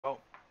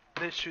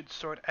This should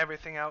sort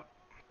everything out.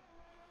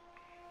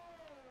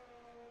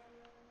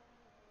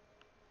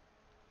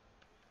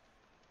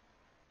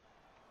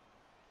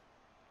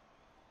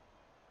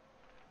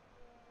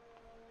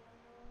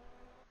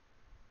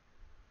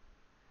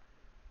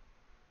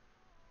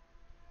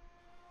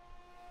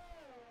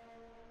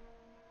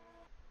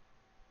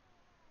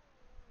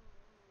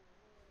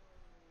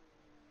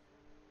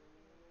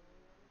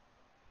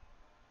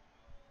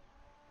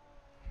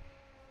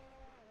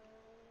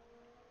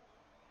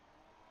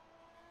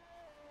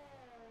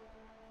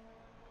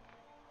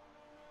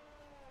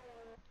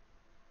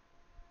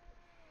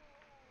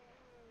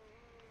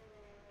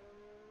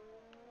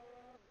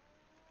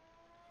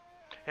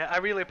 Yeah, I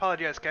really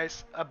apologize,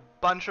 guys. A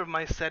bunch of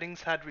my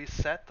settings had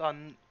reset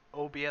on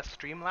OBS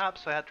Streamlabs,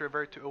 so I had to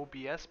revert to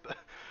OBS, but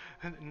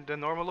the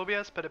normal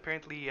OBS. But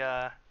apparently,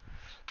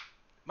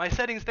 my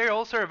settings there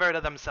also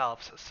reverted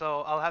themselves.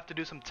 So I'll have to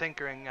do some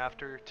tinkering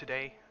after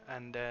today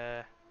and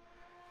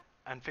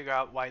figure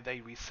out why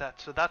they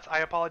reset. So I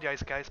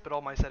apologize, guys, but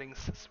all my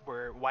settings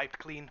were wiped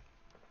clean.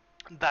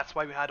 That's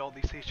why we had all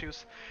these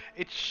issues.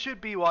 It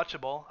should be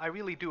watchable. I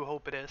really do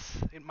hope it is.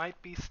 It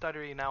might be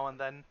stuttery now and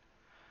then.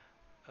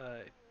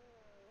 It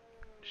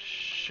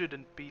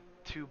shouldn't be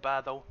too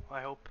bad though,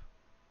 I hope.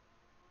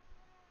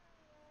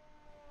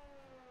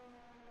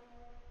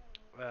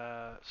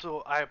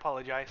 So I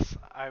apologize.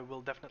 I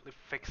will definitely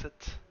fix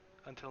it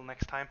until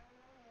next time.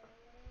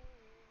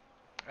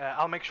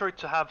 I'll make sure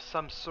to have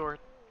some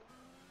sort...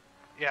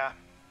 Yeah,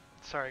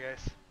 sorry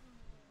guys.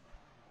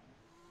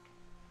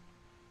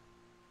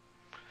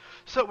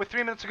 So with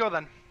 3 minutes to go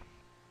then.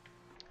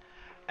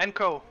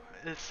 Enco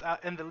is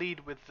in the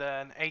lead with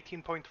an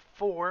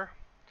 18.4,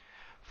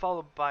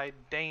 followed by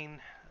Dane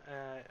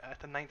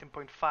at a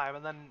 19.5,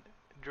 and then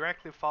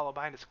directly followed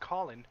behind is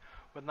Colin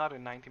with another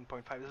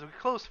 19.5. It's a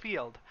close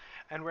field,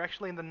 and we're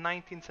actually in the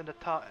 19s in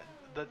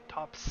the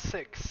top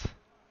 6,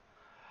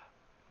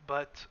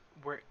 but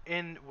we're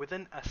in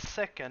within a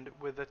second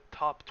with the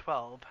top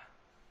 12,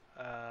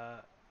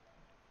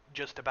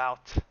 just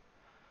about.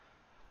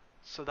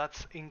 So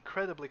that's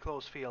incredibly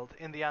close field.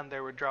 In the end, they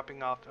were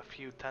dropping off a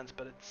few tenths,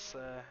 but it's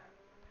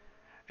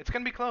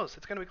gonna be close.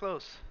 It's gonna be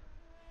close.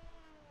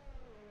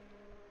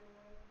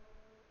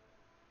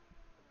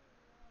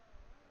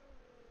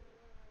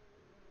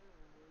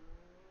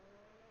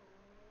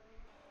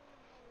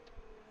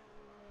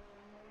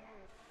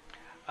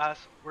 So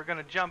we're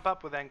gonna jump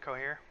up with Enko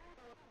here.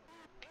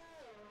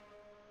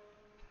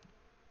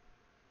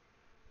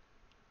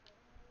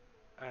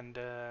 And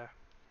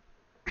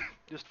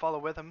just follow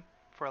with him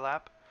for a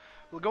lap.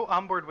 We'll go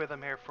on board with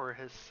him here for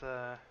his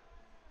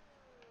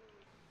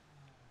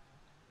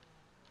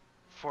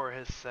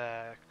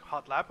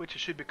hot lap, which he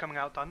should be coming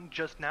out on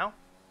just now.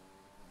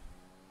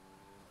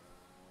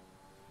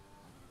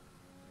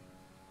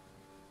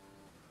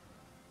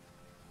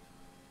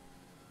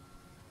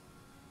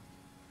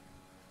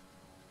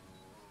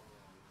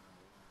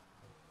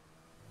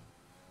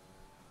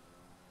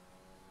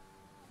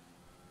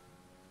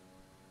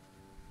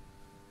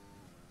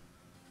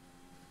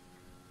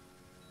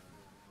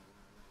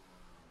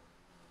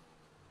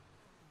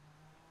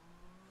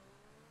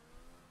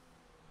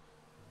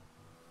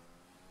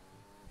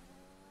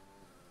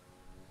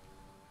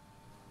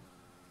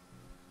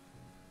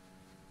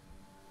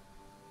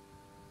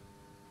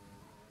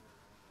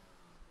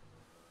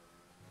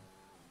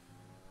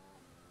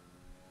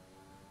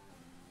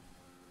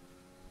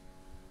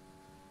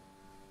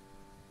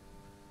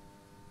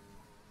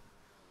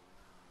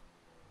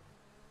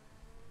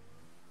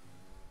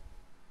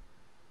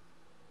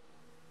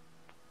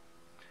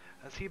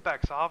 As he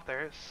backs off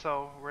there,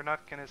 so we're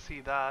not gonna see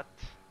that.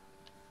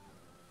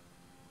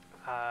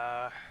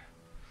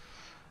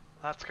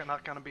 That's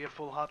not gonna be a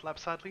full hot lap,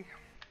 sadly.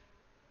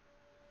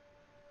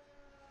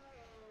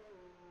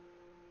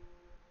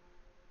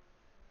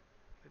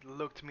 It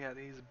looked to me that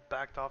he's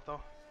backed off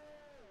though.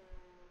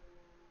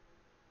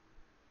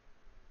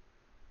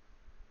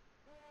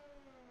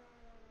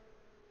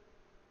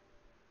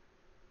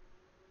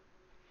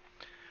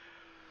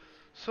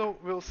 So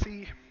we'll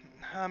see.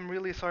 I'm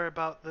really sorry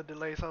about the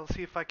delays. I'll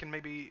see if I can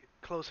maybe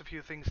close a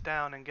few things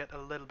down and get a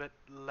little bit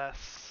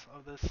less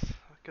of this,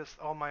 because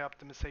all my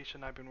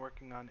optimization I've been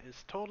working on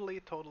is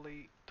totally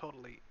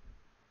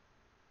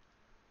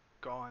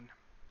gone.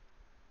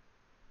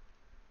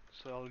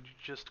 So I'll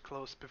just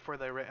close before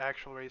the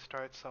actual race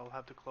starts. I'll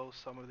have to close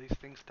some of these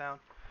things down.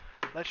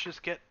 Let's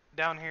just get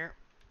down here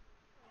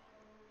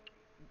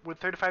with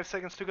 35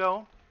 seconds to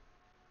go.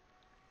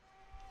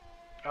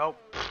 Oh,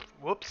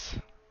 whoops.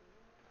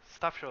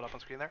 Stuff showed up on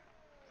screen there.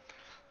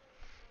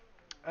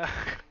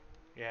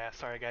 Yeah,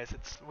 sorry guys,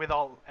 it's with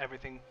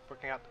everything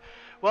working out.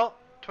 Well,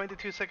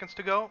 22 seconds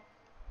to go.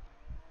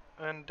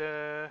 And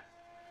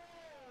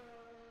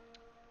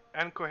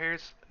Enko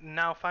here's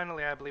now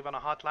finally, I believe, on a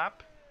hot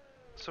lap.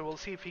 So we'll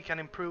see if he can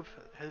improve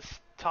his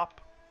top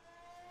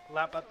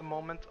lap at the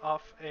moment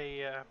off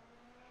a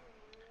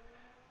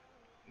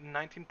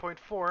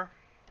 19.4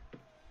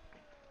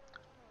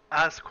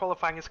 as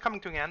qualifying is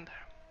coming to an end.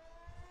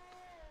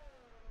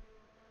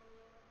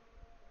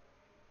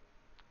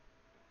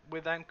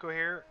 with Enko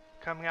here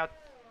coming out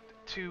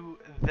to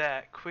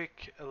the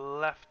quick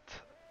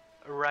left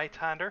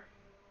right-hander.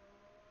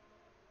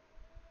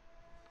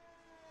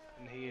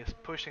 And he is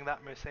pushing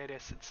that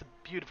Mercedes. It's a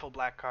beautiful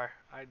black car.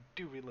 I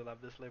do really love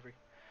this livery.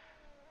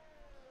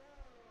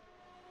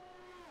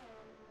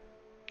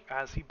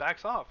 As he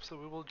backs off, so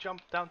we will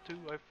jump down to,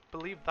 I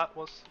believe that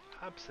was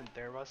Absent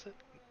there, was it?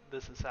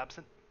 This is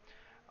Absent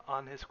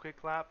on his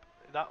quick lap.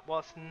 That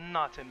was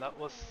not him, that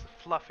was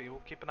Fluffy.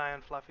 We'll keep an eye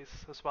on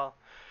Fluffy's as well.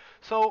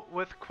 So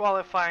with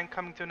qualifying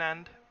coming to an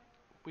end,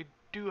 we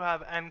do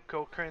have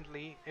Enco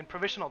currently in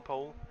provisional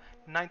pole,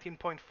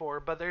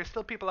 19.4, but there's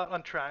still people out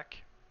on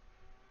track.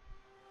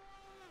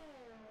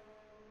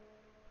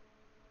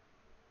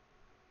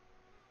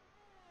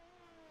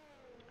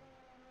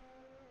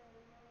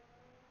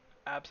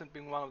 Absent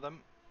being one of them.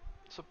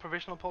 So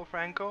provisional pole for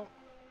Enco,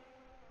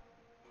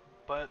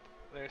 but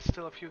there's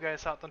still a few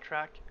guys out on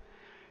track.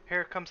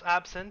 Here comes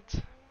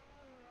Absent.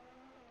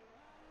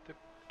 The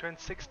turn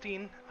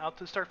 16 out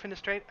to start finish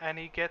straight, and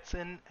he gets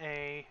in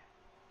a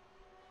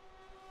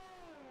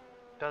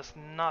does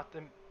not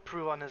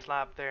improve on his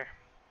lap there.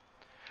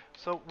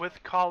 So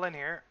with Colin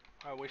here,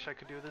 I wish I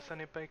could do this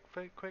any bit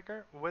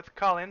quicker. With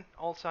Colin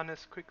also on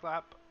his quick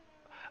lap,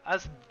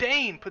 as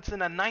Dane puts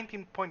in a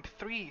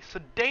 19.3, so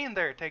Dane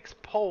there takes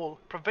pole,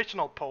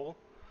 provisional pole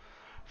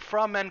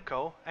from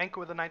Enco. Enco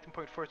with a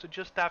 19.4, so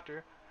just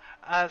after,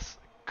 as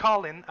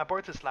Colin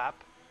aborts his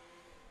lap.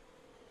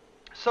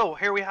 So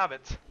here we have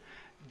it.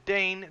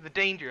 Dane the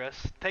Dangerous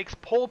takes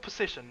pole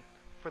position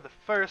for the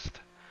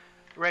first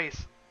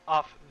race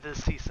of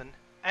this season.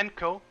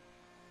 Enco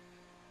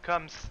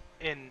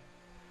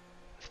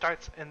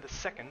starts in the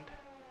second.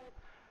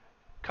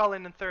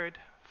 Colin in third,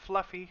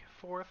 Fluffy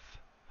fourth,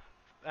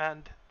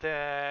 and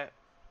the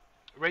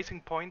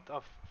Racing Point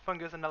of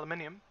Fungus and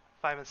Aluminium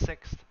 5 and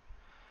 6th,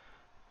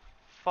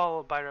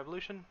 followed by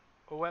Revolution,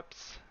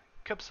 Weps,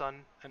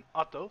 Cubson, and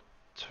Otto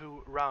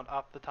to round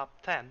up the top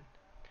 10.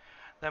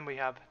 Then we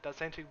have Das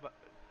Einzig,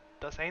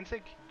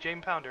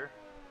 James Pounder,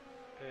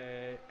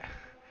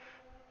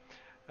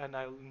 and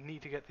I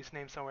need to get these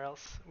names somewhere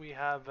else. We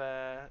have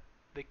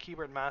the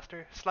Keyboard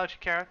Master, Slouchy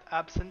Carrot,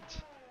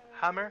 Absent,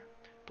 Hammer,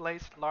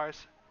 Blaze,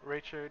 Lars,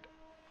 Richard,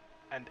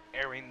 and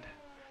Erind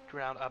to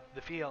round up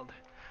the field.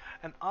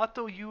 And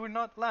Otto, you were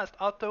not last.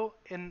 Otto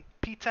in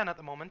P10 at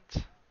the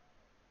moment.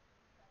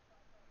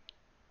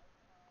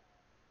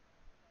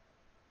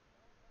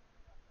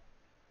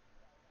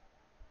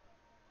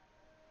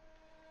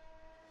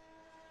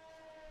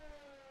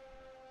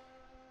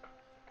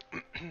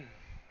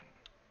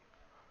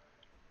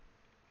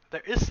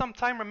 There is some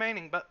time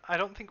remaining, but I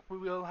don't think we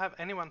will have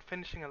anyone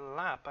finishing a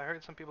lap. I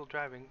heard some people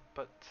driving,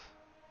 but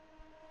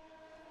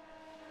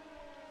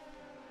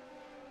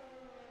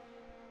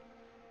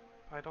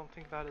I don't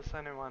think that is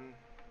anyone.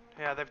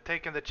 Yeah, they've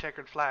taken the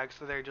checkered flag,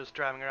 so they're just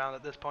driving around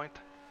at this point.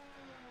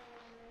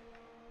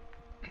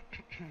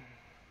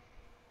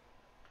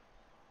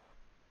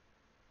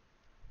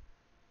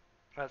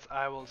 As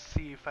I will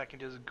see if I can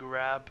just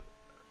grab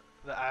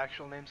the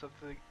actual names of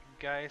the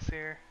guys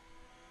here.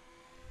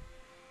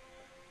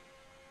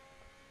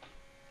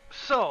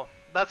 So,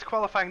 that's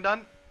qualifying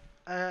done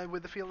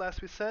with the field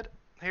as we said.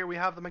 Here we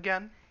have them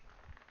again.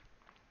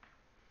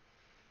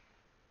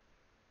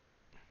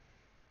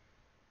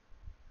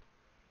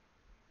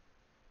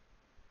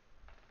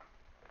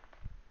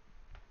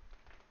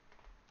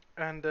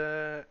 And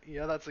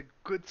yeah, that's a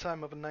good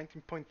time of a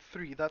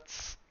 19.3.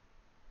 That's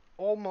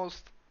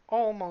almost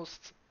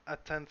a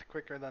tenth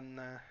quicker than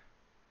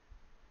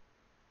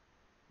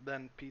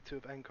P2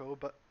 of Enco,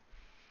 but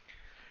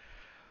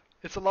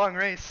it's a long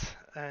race,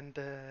 and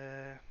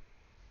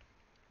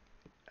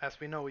as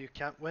we know, you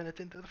can't win it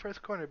into the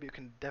first corner, but you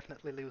can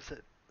definitely lose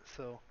it.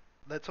 So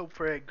let's hope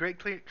for a great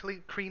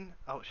clean.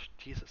 Oh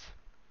Jesus,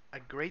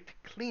 a great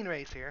clean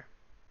race here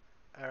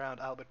around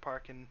Albert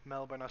Park in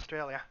Melbourne,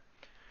 Australia.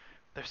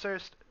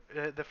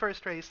 The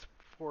first race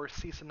for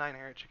season 9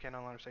 here at Chicane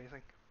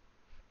Racing.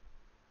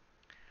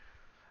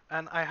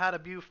 And I had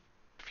a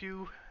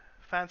few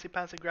fancy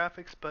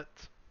graphics, but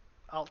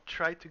I'll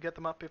try to get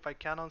them up if I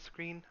can on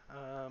screen.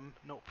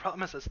 No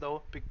promises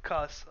though,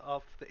 because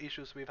of the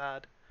issues we've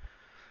had.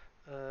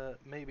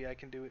 Maybe I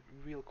can do it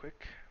real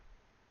quick.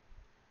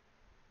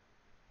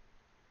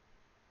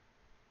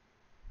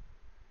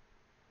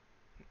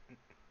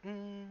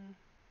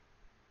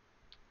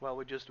 Well,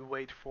 we just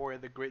wait for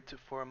the grid to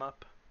form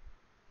up.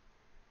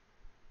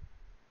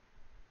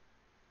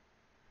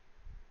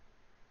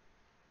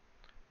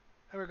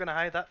 And we're gonna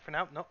hide that for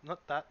now. Nope,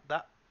 not that.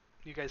 That.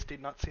 You guys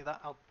did not see that.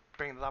 I'll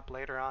bring it up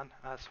later on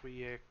as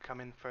we come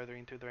in further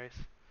into the race.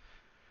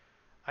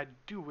 I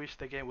do wish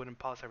the game wouldn't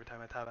pause every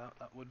time I tab out.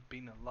 That would be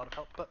a lot of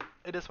help, but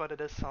it is what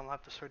it is, so I'll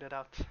have to sort it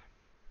out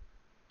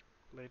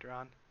later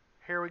on.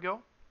 Here we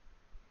go.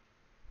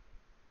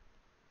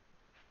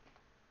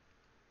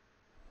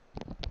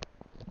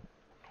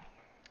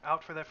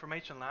 Out for the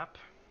formation lap.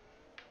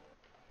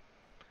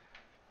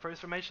 First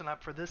formation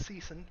lap for this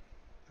season.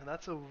 And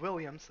that's a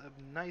Williams,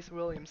 a nice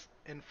Williams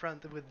in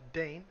front with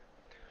Dane.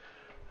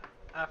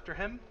 After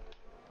him,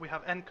 we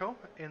have Enco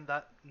in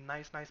that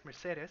nice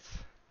Mercedes,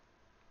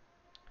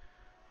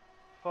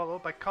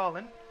 followed by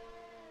Colin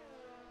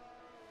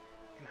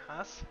in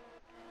Haas.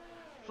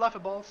 Fluffy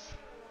Balls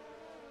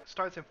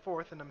starts in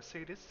fourth in a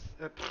Mercedes,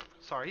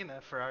 in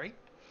a Ferrari,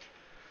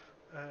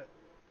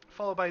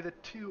 followed by the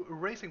two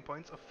Racing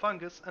Points of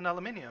Fungus and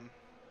Aluminium.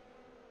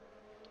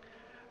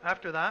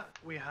 After that,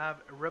 we have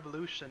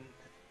Revolution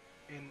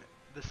in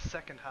the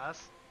second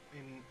Haas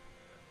in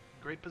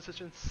great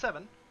position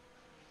 7,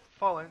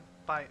 followed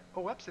by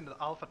OEPS in the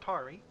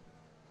AlphaTauri.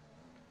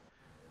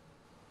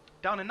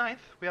 Down in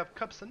ninth, we have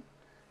Cubson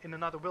in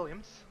another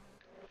Williams,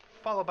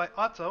 followed by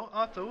Otto.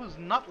 Otto, who's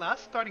not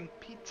last, starting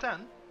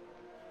P10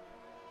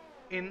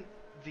 in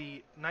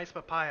the nice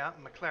Papaya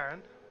McLaren,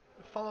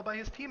 followed by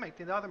his teammate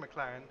in the other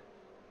McLaren.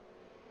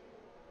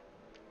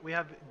 We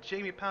have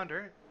Jamie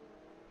Pounder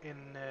in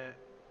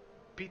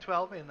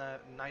P12 in a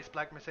nice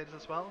black Mercedes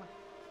as well.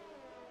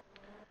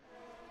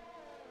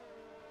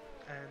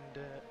 And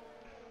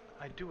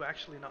I do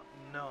actually not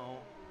know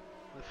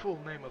the full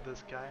name of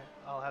this guy.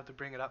 I'll have to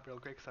bring it up real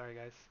quick, sorry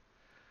guys.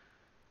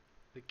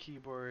 The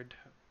keyboard,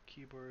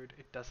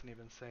 it doesn't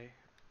even say.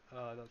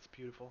 Oh, that's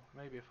beautiful.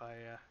 Maybe if I,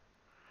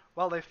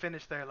 while they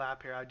finish their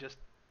lap here, I just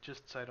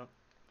so I don't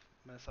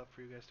mess up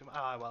for you guys too much.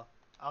 Ah, well,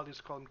 I'll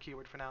just call him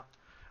Keyword for now,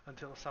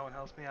 until someone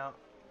helps me out.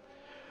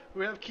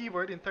 We have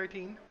Keyword in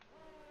 13.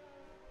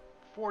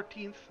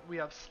 14th, we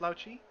have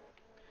Slouchy.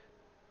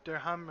 Der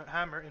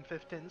Hammer in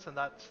 15th, and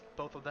that's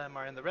both of them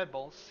are in the Red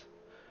Bulls.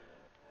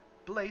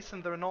 Blaze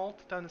and the Renault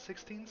down in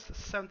 16th.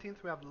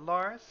 17th, we have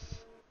Lars.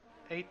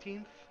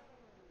 18th,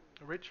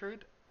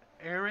 Richard.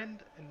 Aaron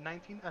in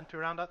 19th, and to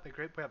round out the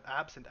grid, we have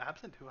Absent,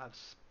 who have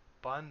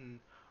spun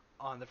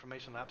on the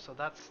formation lap, so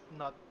that's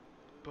not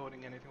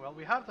boding anything well.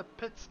 We have the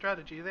pit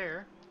strategy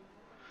there.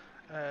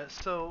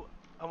 So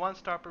a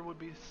one-stopper would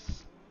be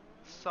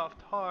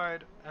soft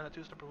hard, and a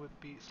two-stopper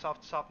would be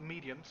soft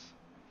mediums.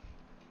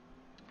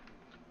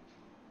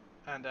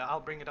 And I'll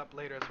bring it up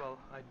later as well.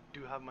 I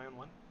do have my own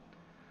one.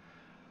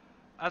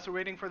 As we're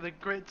waiting for the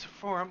grid to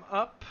form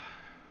up,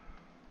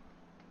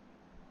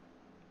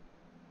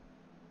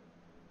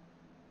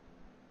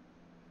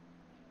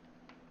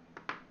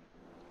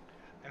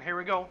 and here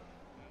we go.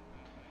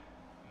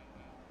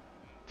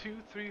 2,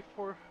 3,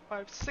 4,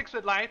 5, 6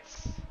 red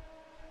lights,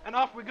 and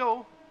off we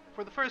go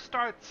for the first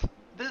start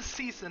this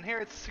season here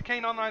at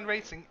Chicane Online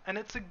Racing, and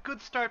it's a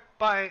good start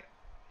by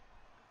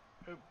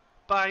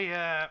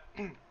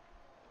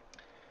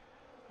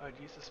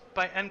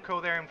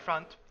Enco there in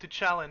front to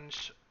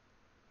challenge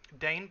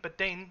Dane, but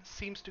Dane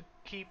seems to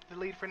keep the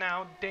lead for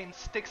now. Dane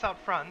sticks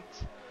out front,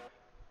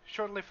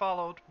 shortly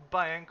followed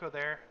by Enco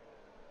there,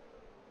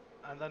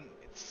 and then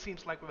it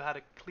seems like we've had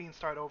a clean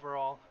start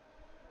overall.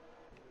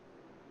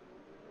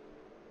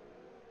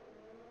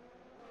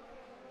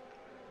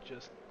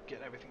 Just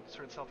get everything to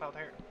sort itself out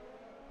here.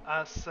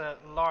 As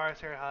Lars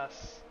here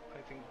has,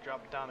 I think,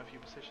 dropped down a few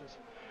positions.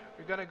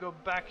 We're gonna go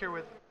back here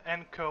with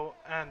Enco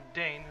and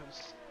Dane,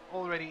 who's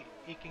already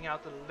eking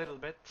out a little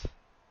bit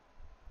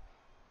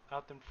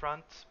out in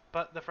front,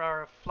 but the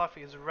Ferrari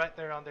Fluffy is right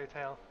there on their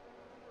tail.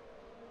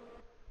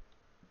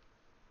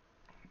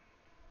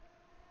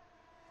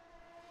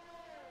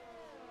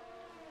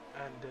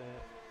 And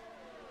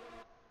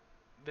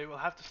they will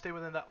have to stay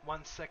within that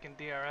 1 second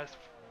DRS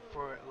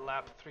for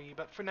lap 3,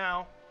 but for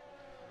now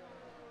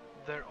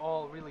they're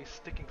all really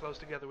sticking close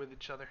together with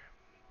each other.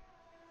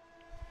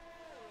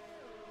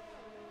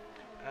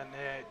 And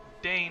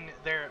Dane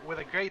there with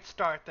a great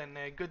start and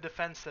a good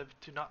defensive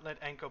to not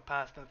let Enco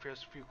pass in the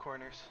first few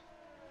corners.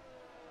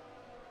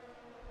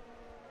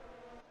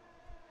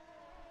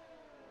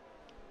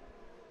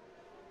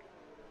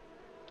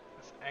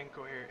 As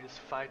Enco here is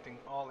fighting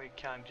all he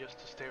can just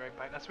to stay right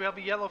by it. As we have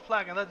a yellow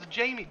flag, and that's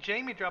Jamie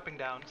dropping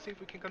down. See if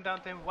we can come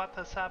down to him. What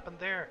has happened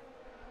there?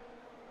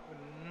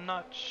 We're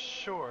not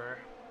sure.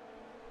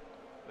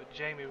 But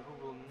Jamie,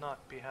 who will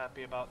not be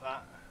happy about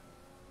that.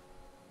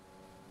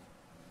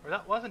 Or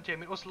that wasn't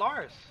Jamie, it was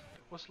Lars.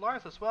 It was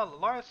Lars as well.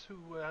 Lars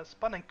who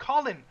spun, and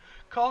Colin,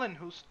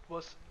 who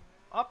was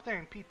up there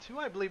in P2,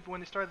 I believe, when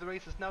he started the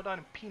race, is now down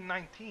in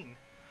P19.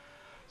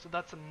 So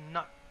that's a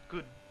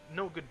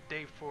no good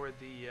day for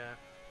the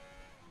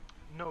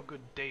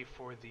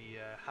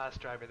Haas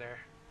driver there.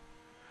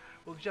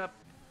 We'll jump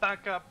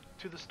back up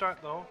to the start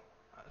though,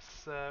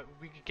 as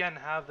we again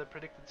have the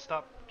predicted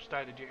stop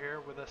strategy here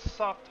with a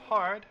soft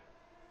hard,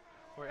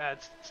 or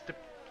it's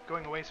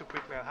going away so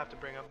quickly I'll have to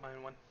bring up my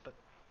own one, but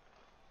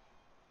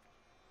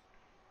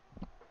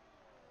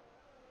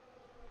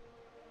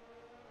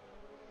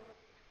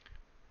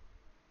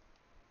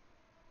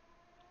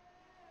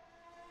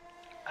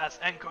as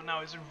Enco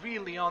now is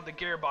really on the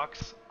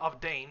gearbox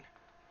of Dane,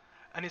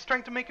 and he's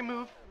trying to make a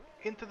move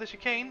into the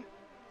chicane,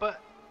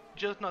 but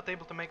just not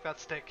able to make that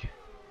stick.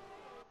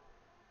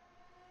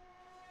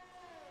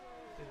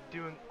 He's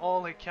doing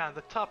all he can.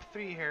 The top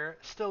 3 here,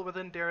 still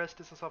within DRS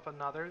distance of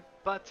another,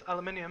 but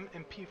Aluminium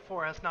in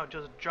P4 has now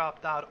just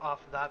dropped out of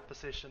that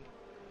position.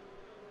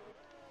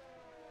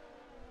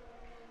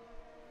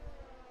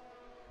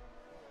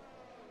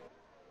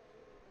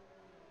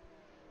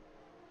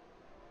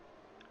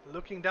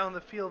 Looking down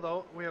the field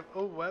though, we have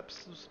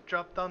Owebs who's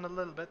dropped down a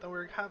little bit, and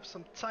we have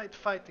some tight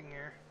fighting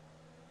here.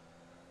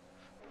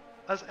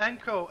 As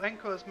Enko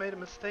has made a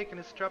mistake and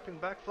is dropping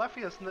back.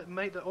 Fluffy has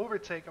made the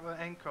overtake of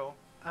Enko,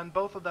 and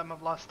both of them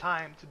have lost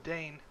time to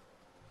Dane.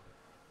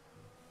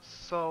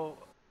 So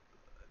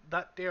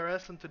that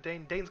DRS into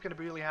Dane, Dane's going to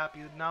be really happy.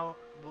 Now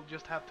we'll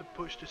just have to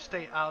push to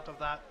stay out of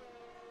that.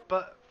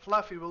 But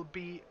Fluffy will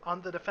be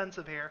on the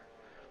defensive here,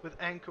 with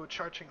Enko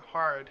charging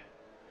hard.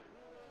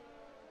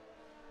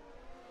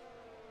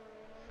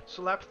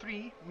 So lap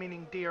 3,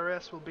 meaning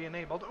DRS will be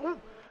enabled. Oh!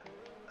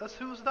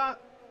 Who's that?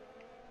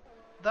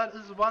 That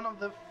is one of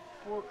the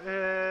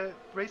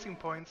racing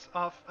points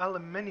of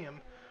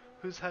Aluminium,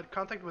 who's had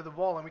contact with the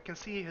wall, and we can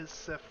see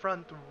his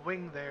front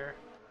wing there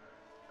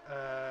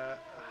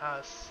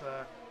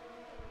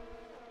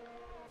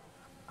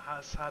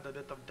has had a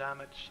bit of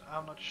damage.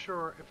 I'm not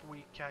sure if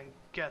we can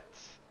get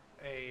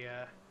a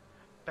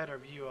better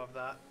view of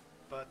that,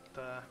 but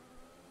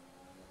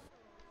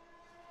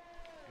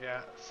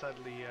yeah,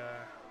 sadly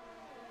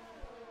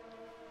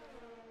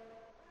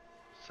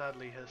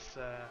his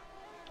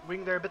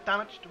wing there a bit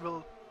damaged,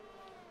 will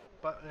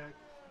but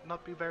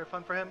not be very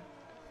fun for him,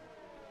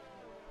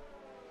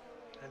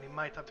 and he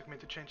might have to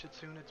commit to change it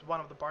soon. It's one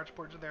of the barge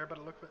boards there,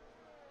 but look at it,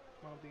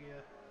 one of the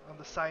on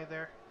the side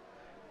there.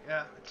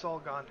 Yeah, it's all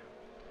gone.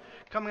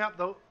 Coming up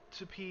though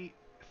to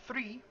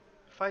P3,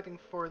 fighting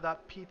for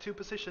that P2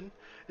 position,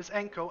 is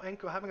Enko.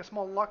 Enko having a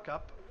small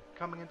lockup,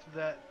 coming into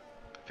the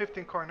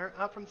 15th corner,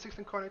 out from the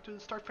 16th corner to the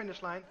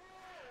start-finish line,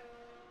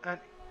 and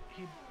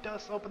he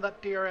does open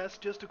that DRS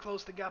just to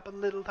close the gap a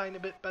little tiny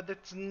bit, but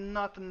it's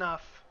not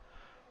enough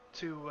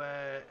to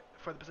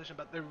for the position.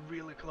 But they're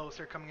really close.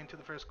 They're coming into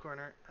the first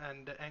corner,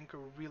 and Enko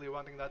really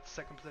wanting that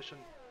second position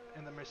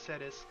in the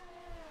Mercedes,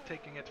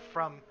 taking it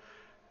from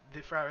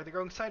the Ferrari. They're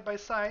going side by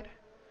side,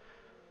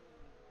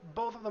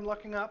 both of them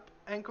locking up.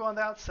 Enko on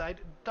the outside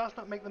does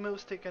not make the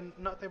move stick and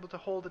not able to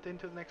hold it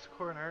into the next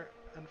corner,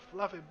 and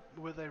Fluffy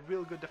with a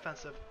real good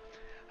defensive.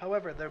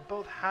 However, they're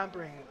both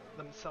hampering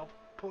themselves,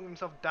 pulling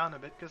himself down a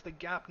bit, because the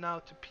gap now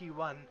to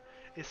P1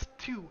 is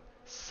 2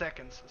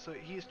 seconds, so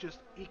he's just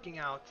eking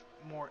out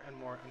more and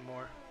more and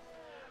more.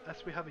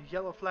 As we have a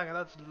yellow flag, and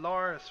that's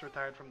Lars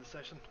retired from the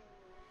session.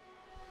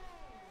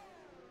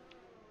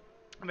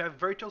 And we have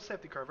virtual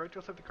safety car,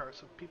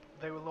 so people,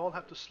 they will all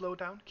have to slow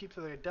down, keep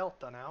to their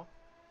delta now,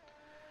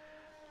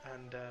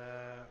 and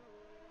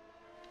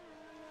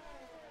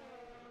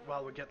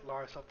while we get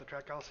Lars off the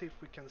track, I'll see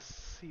if we can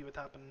see what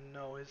happened.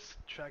 No, his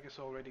track is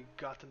already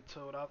gotten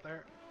towed out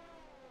there,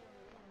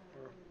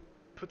 or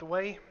put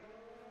away.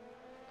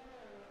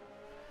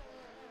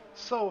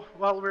 So,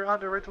 while we're on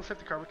the virtual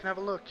safety car, we can have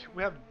a look.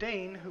 We have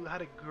Dane, who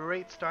had a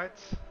great start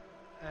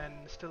and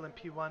still in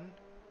P1.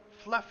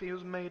 Fluffy,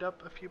 who's made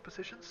up a few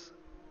positions,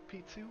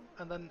 P2,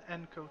 and then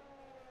Enko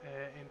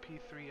in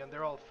P3, and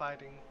they're all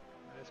fighting,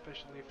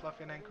 especially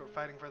Fluffy and Enko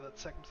fighting for that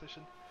second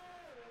position.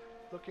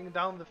 Looking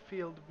down the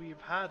field,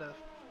 we've had a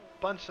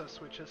bunch of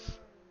switches.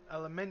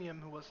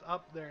 Aluminium, who was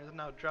up there, is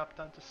now dropped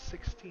down to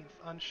 16th.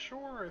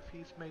 Unsure if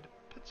he's made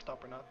a pit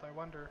stop or not. I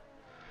wonder.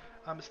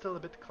 I'm still a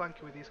bit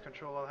clunky with these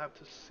control. I'll have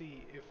to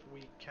see if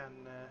we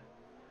can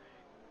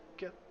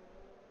get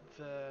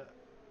the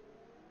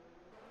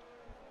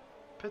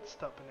pit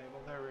stop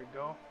enabled. There we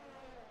go.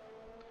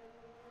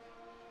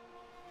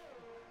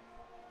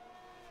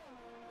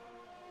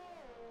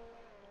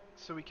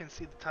 So we can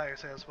see the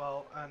tires here as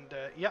well. And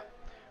yeah,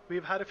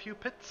 we've had a few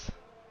pits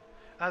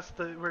as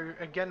we're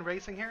again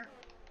racing here.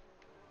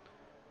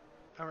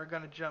 And we're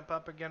gonna jump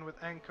up again with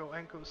Enko.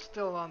 Enko's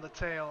still on the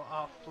tail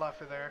of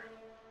Fluffy there.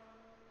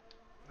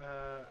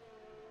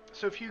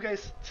 So if you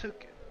guys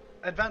took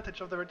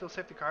advantage of the virtual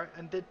safety car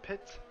and did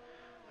pit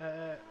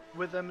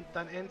with them,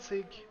 then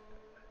Enzig,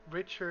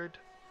 Richard,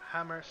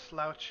 Hammer,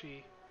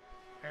 Slouchy,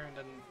 Aaron,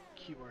 and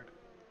Keyboard.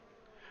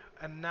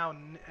 And now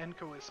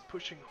Enko is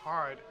pushing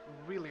hard,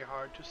 really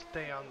hard, to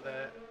stay on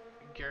the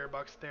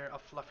gearbox there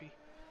of Fluffy.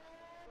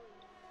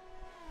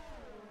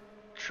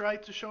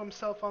 Tried to show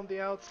himself on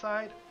the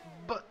outside,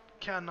 but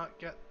cannot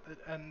get it,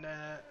 and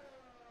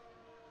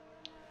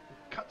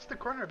cuts the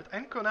corner. But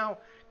Enko now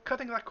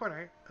cutting that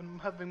corner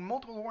and having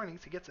multiple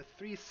warnings. He gets a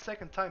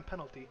 3-second time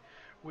penalty,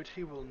 which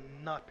he will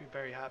not be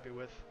very happy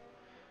with.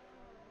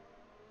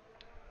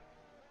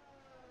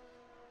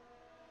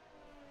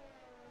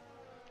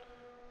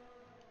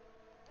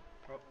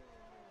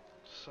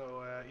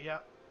 So yeah.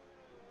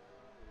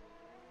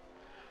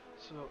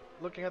 So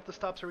looking at the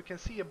stops here, we can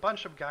see a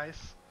bunch of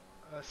guys,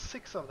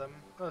 6 of them,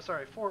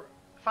 sorry,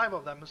 5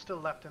 of them who still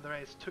left in the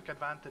race took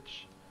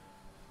advantage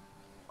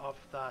of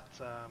that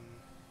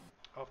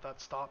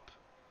stop,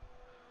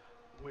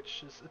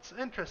 which is, it's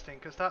interesting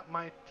because that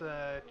might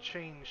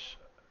change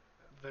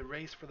the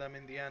race for them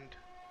in the end.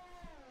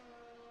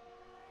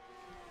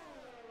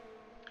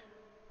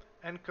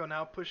 Enko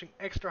now pushing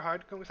extra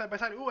hard, going side by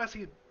side. Ooh, as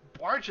he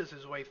barges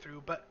his way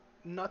through, but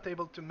not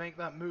able to make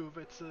that move.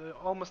 It's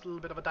almost a little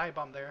bit of a dive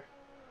bomb there,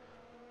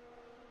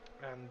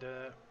 and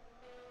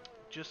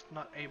just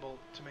not able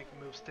to make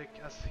the move stick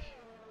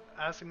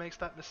as he makes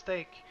that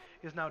mistake,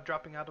 he's now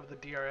dropping out of the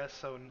DRS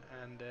zone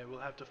and will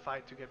have to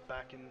fight to get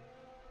back in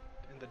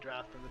the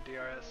draft from the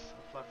DRS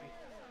of Fluffy.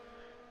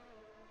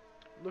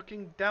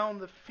 Looking down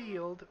the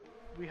field,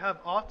 we have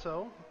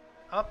Otto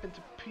up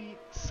into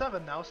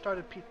P7 now,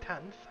 started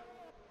P10th.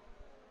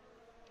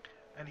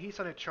 And he's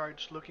on a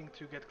charge looking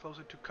to get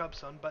closer to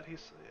Cubson, but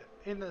he's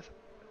in a,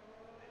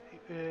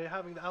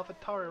 having the Alpha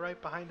Tower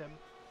right behind him,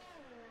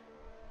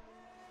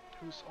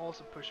 who's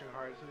also pushing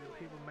hard, so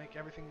he will make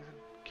everything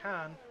he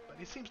can,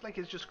 but it seems like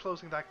he's just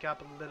closing that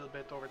gap a little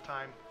bit over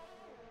time.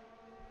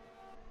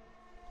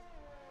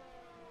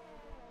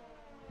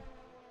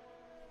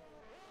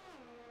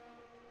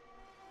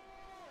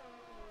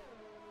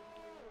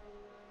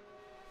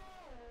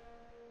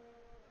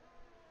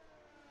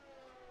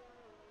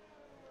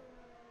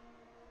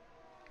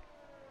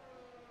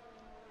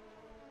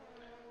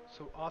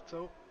 So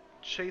Otto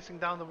chasing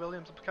down the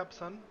Williams of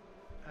Cubson,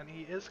 and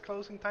he is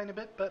closing tiny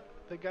bit, but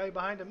the guy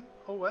behind him,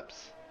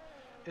 Oeps,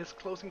 is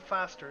closing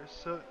faster.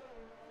 So,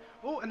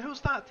 oh, and who's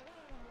that?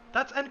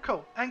 That's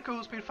Enko. Enko,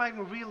 who's been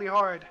fighting really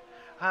hard,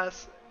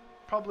 has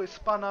probably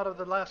spun out of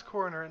the last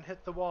corner and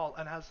hit the wall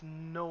and has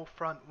no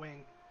front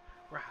wing,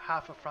 or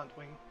half a front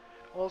wing.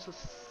 Also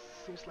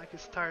seems like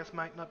his tires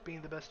might not be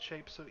in the best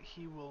shape, so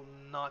he will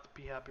not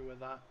be happy with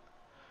that.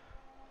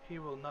 He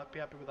will not be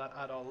happy with that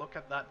at all. Look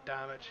at that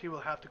damage. He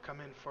will have to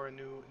come in for a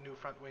new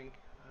front wing.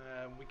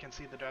 We can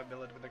see the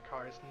drivability with the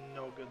car is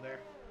no good there.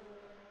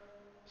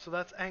 So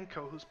that's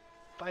Enko, who's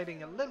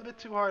fighting a little bit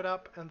too hard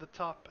up in the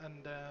top,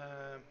 and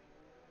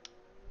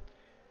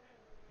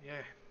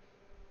yeah,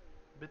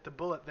 bit the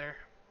bullet there.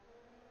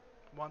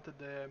 Wanted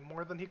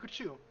more than he could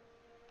chew.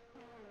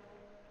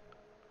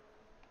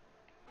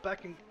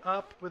 Backing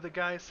up with the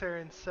guys here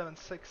in 7th,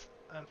 6th,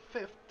 and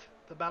 5th.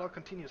 The battle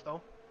continues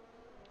though,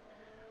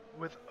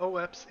 with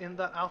Oeps in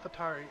that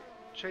AlphaTauri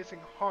chasing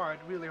hard,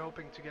 really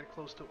hoping to get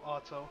close to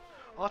Otto.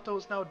 Otto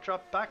is now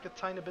dropped back a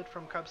tiny bit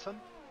from Cubson,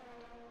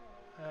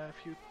 a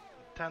few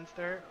tenths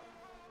there,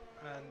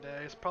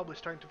 and is probably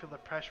starting to feel the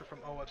pressure from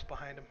Oeps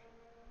behind him.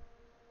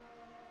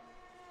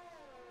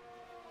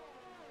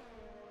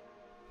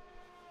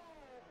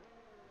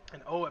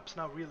 And Oeps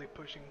now really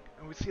pushing,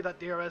 and we see that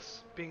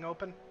DRS being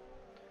open.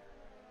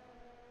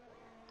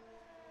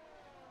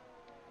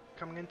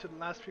 Coming into the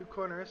last few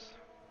corners.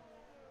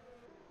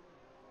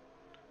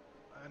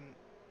 And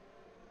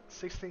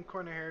 16th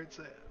corner here, it's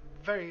a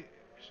very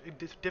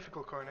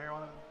difficult corner,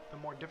 one of the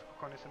more difficult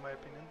corners in my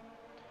opinion.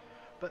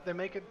 But they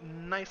make it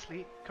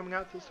nicely, coming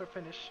out to the start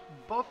finish.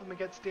 Both of them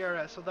against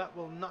DRS, so that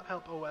will not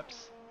help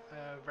Oeps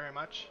very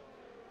much.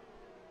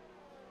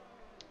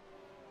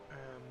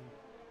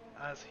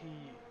 As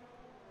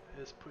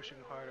he is pushing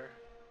harder.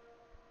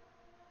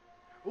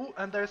 Ooh,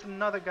 and there's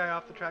another guy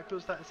off the track.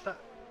 Who's that? Is that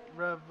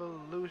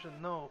Revolution?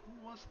 No,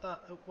 who was that?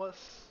 It was...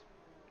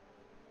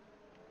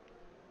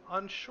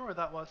 unsure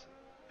that was.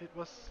 It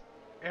was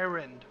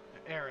Errand.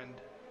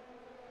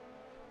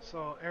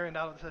 So Errand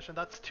out of the session.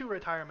 That's 2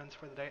 retirements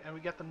for the day, and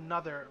we get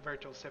another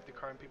virtual safety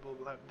car, and people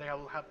will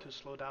they'll have to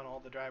slow down all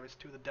the drivers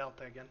to the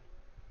Delta again.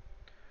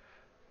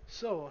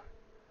 So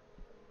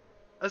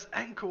as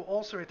Enko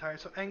also retired,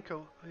 so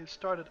Enko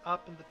started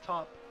up in the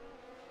top.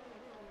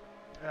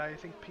 I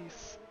think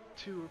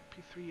P2 or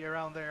P3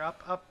 around there,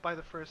 up by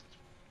the first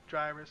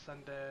drivers,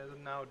 and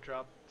now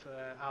dropped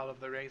out of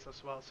the race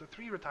as well. So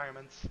 3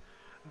 retirements.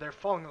 They're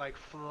falling like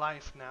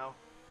flies now.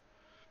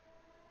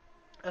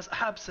 As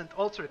Absent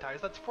also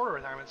retires, that's 4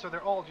 retirements, so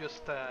they're all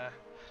just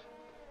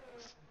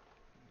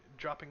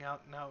dropping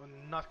out now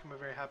and not going to be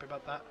very happy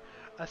about that.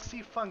 As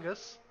C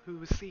Fungus, who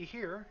we see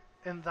here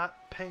in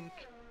that pink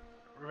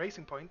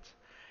racing point,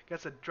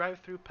 gets a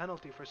drive-through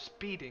penalty for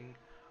speeding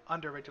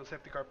under virtual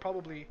safety car,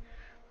 probably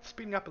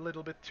speeding up a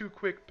little bit too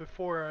quick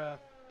before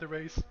the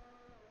race,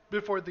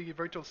 before the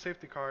virtual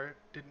safety car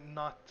did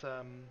not...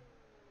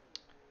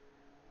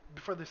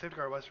 before the safety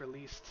car was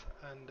released,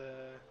 and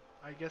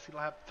I guess he'll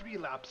have 3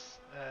 laps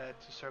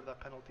to serve that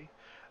penalty.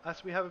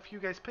 As we have a few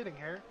guys pitting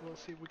here, we'll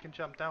see if we can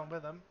jump down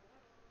with them.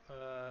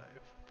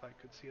 If I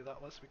could see who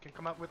that was. We can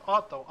come up with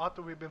Otto.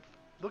 Otto, we've been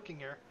looking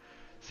here.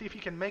 See if he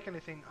can make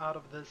anything out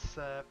of this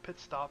pit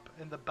stop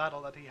in the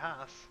battle that he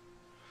has.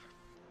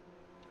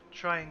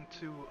 Trying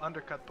to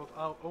undercut both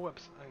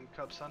Oeps and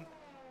Cubson.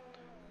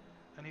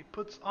 And he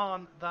puts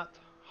on that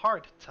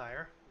hard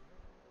tire.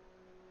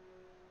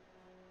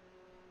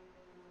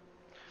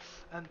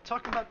 And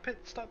talking about pit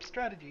stop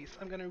strategies,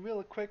 I'm going to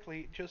real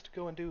quickly just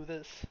go and do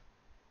this.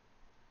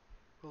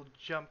 We'll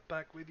jump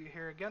back with you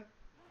here again.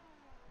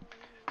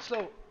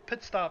 So,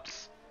 pit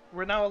stops.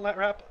 We're now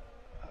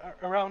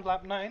around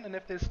lap 9, and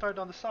if they start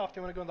on the soft,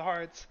 they want to go on the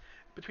hards.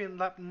 Between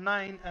lap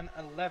 9 and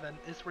 11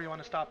 is where you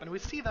want to stop. And we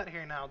see that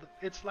here now.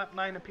 It's lap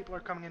 9 and people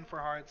are coming in for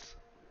hards.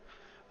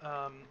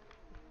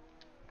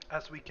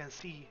 As we can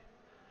see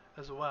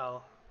as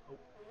well.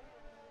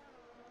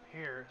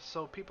 Here,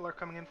 so people are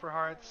coming in for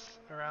hards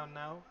around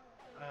now,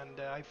 and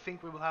I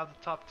think we will have the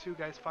top 2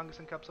 guys, Fungus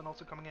and Cubson,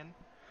 also coming in.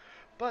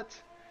 But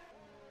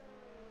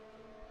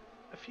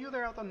a few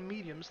there out on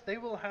mediums, they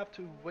will have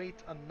to wait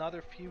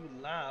another few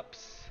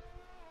laps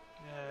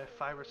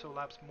 5 or so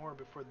laps more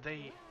before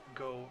they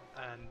go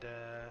and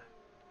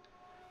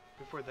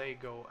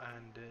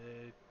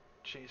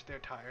change their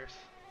tires.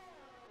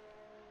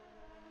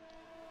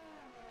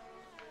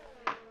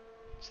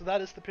 So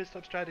that is the pit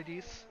stop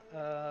strategies.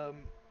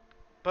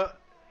 But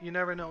you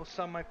never know.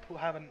 Some might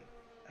have an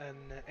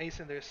ace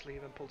in their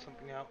sleeve and pull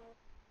something out.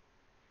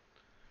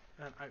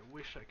 And I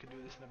wish I could do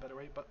this in a better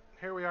way, but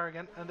here we are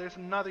again. And there's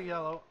another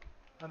yellow,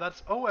 and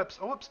that's OEP's.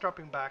 OEP's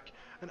dropping back,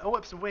 and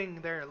OEP's wing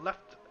there,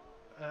 left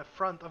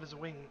front of his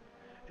wing,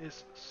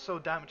 is so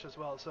damaged as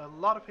well. So a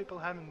lot of people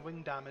having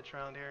wing damage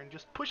around here and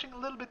just pushing a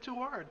little bit too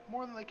hard,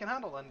 more than they can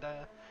handle, and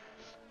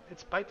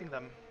it's biting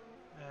them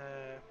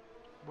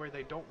where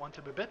they don't want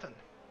to be bitten.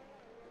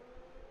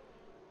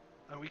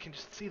 And we can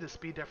just see the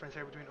speed difference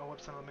here between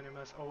OEPS and Aluminium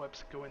as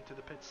OEPS go into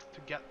the pits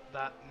to get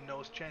that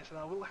nose change.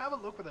 And we'll have a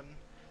look with him,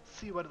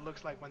 see what it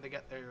looks like when they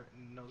get their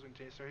nose ring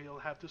change. So he'll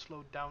have to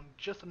slow down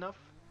just enough.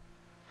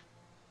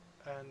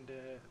 And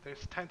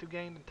there's time to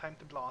gain and time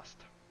to blast.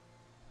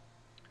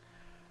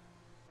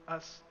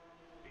 As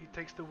he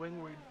takes the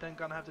wing, we're then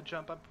gonna have to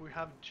jump up. We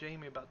have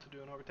Jamie about to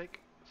do an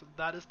overtake. So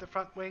that is the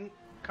front wing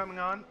coming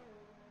on.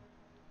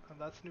 And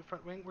that's new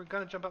front wing. We're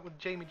gonna jump up with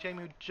Jamie.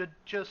 Jamie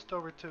just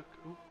overtook.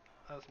 Ooh,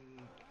 I was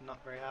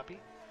not very happy.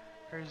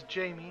 Here's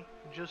Jamie,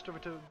 who just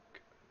overtook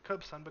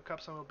Cubson, but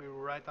Cubson will be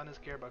right on his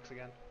gearbox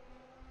again.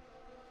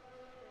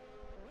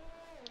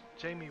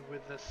 Jamie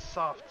with the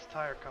soft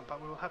tire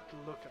compound. We will have to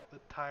look at the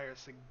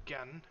tires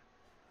again.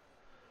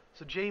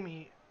 So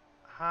Jamie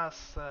has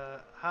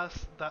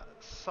that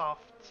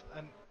soft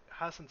and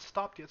hasn't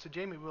stopped yet. So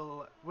Jamie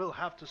will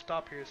have to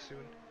stop here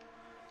soon,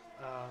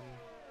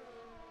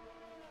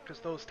 because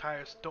those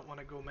tires don't want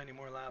to go many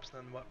more laps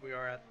than what we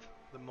are at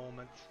the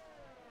moment.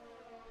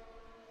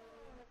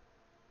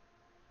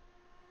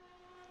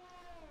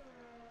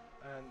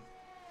 And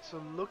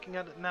so looking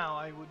at it now,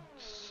 I would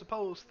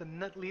suppose the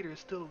net leader is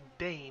still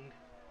Dane,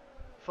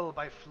 followed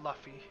by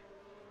Fluffy.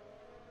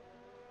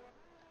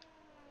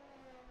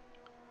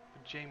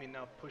 But Jamie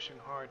now pushing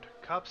hard.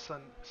 Cubson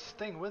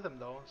staying with him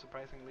though,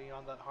 surprisingly,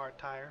 on that hard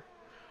tire.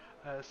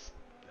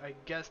 I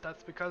guess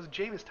that's because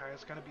Jamie's tire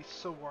is going to be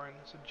so worn.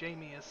 So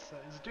Jamie is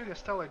doing a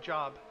stellar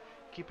job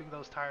keeping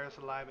those tires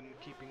alive and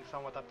keeping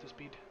somewhat up to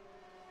speed.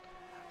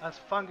 As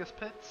Fungus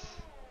pits.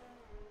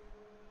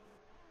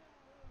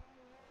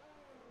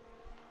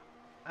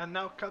 And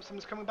now Cubson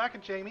is coming back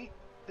at Jamie.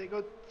 They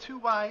go too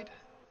wide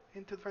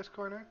into the first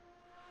corner.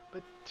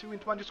 But 2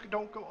 into 1 just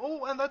don't go.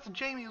 Oh, and that's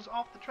Jamie who's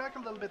off the track a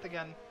little bit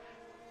again.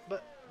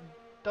 But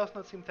does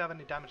not seem to have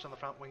any damage on the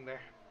front wing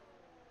there.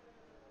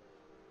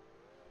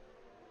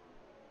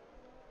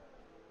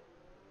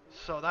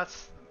 So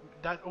that's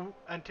that. Oh,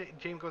 and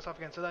Jamie goes off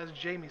again. So that is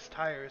Jamie's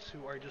tires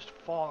who are just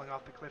falling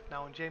off the cliff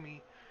now. And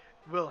Jamie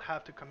will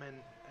have to come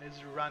in.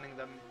 Is running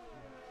them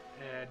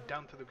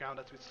down to the ground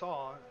as we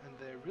saw in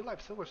the real life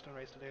Silverstone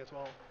race today as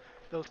well.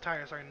 Those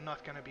tires are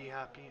not going to be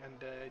happy,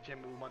 and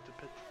Jamie will want to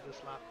pit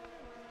this lap.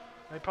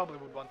 They probably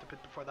would want to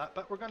pit before that,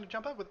 but we're going to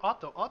jump out with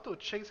Otto. Otto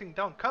chasing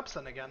down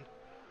Cubson again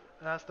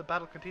as the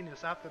battle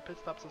continues after pit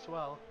stops as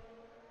well.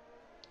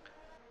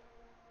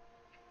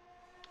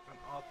 And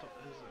Otto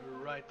is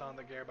right on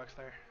the gearbox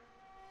there.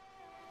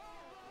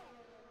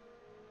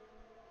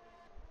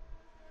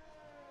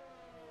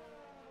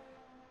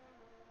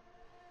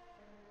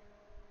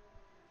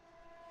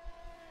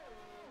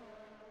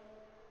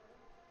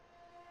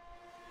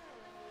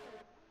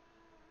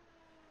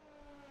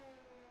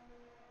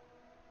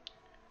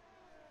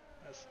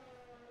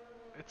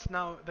 It's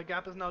now, the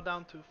gap is now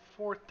down to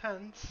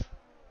 4/10.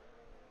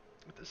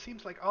 It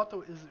seems like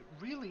Otto is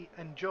really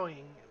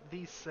enjoying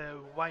these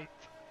white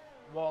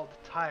walled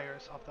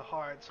tires of the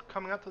hards.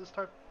 Coming up to the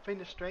start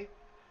finish straight,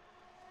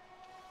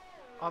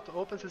 Otto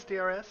opens his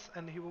DRS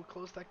and he will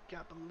close that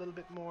gap a little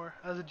bit more.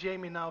 As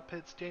Jamie now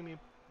pits, Jamie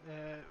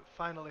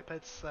finally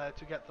pits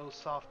to get those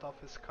soft off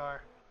his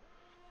car.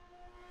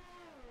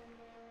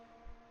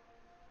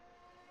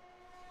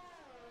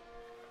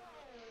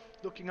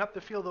 Looking up the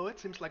field though, it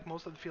seems like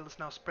most of the field is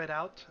now spread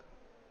out,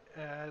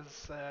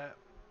 as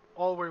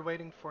all we're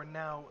waiting for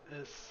now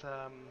is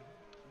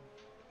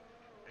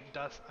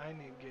Das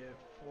Einig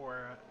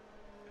for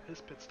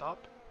his pit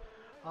stop.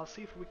 I'll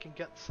see if we can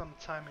get some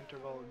time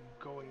interval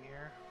going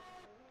here.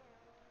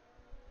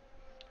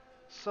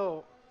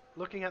 So,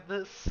 looking at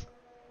this,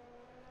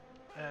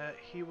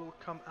 he will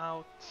come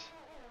out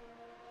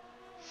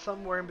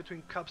somewhere in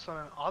between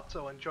Cubson and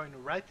Otto and join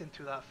right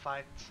into that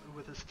fight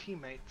with his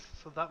teammates.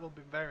 So that will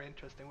be very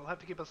interesting. We'll have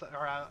to keep us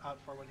our eye out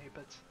for when he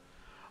pits.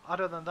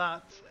 Other than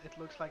that, it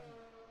looks like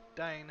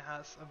Dane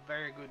has a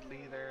very good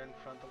lead there in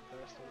front of the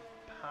rest of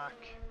the pack.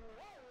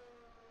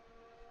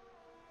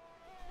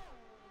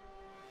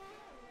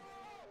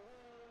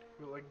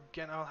 Well,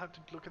 again, I'll have to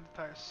look at the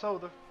tires.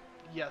 So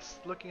yes,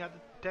 looking at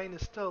it, Dane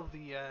is still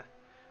the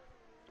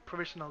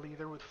provisional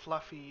leader with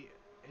Fluffy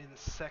in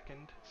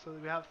second. So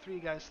we have 3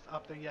 guys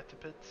up there yet to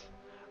pit,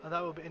 and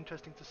that will be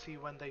interesting to see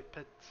when they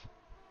pit,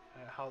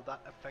 how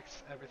that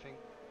affects everything.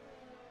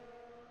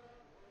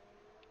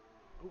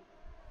 Ooh,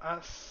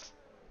 as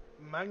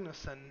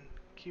Magnussen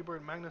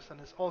Keyboard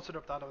Magnussen is also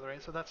dropped out of the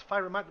race, so that's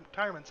 5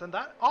 retirements, and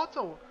that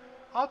Otto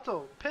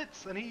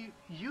pits, and he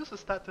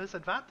uses that to his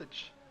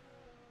advantage.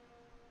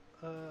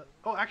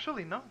 Oh,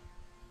 actually, no.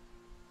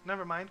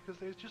 Never mind, because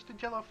there's just a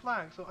yellow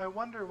flag, so I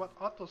wonder what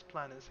Otto's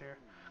plan is here.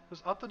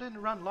 Because Otto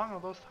didn't run long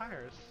on those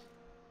tires.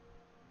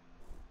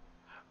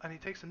 And he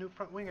takes a new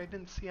front wing. I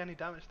didn't see any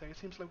damage there. It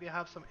seems like we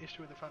have some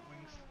issue with the front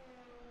wings.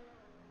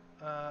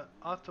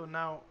 Otto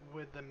now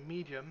with the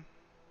medium.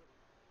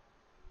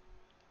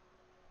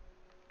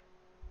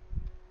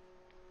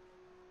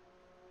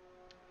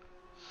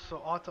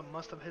 So Otto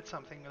must have hit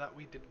something that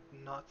we did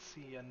not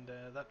see, and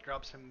that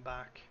drops him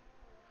back.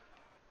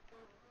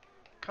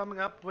 Coming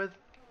up with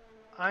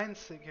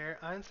Einzig here.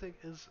 Einzig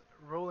is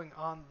rolling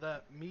on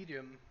the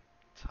medium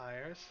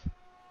tires.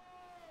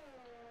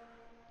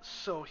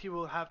 So he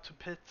will have to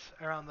pit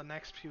around the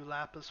next few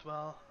laps as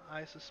well.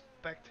 I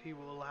suspect he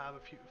will have a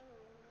few,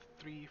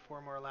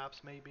 3-4 more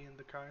laps maybe in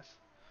the cars,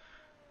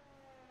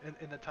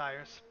 in the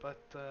tires.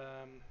 But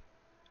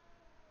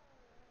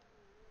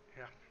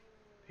yeah,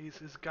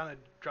 he's gonna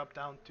drop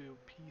down to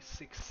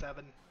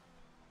P67,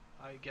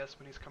 I guess,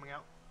 when he's coming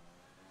out.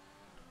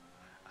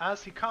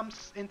 As he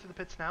comes into the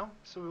pits now,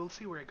 so we'll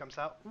see where he comes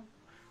out. Ooh,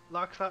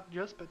 locks up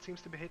just, but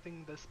seems to be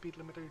hitting the speed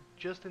limiter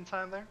just in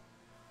time there.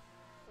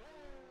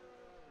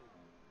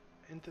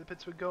 Into the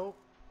pits we go,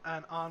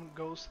 and on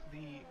goes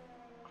the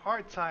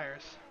hard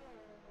tires,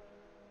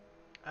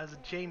 as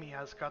Jamie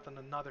has gotten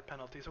another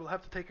penalty. So we'll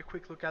have to take a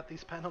quick look at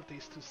these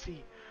penalties to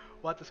see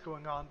what is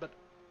going on. But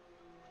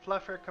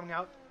Fluffer coming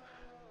out,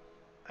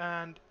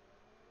 and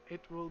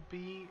it will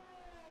be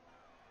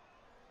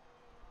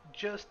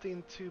just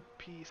into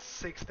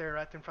P6 there,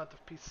 right in front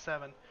of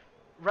P7.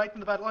 Right in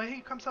the battle. Oh, he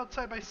comes out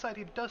side by side.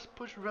 He does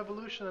push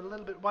Revolution a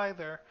little bit wide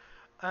there,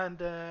 and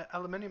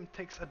Aluminium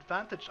takes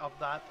advantage of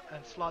that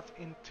and slots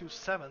into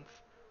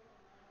 7th.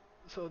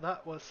 So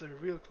that was a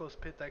real close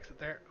pit exit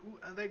there. Ooh,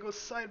 and they go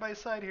side by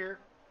side here,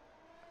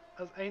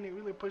 as Aini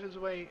really pushes his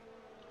way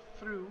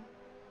through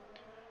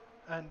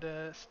and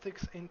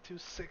sticks into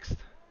 6th.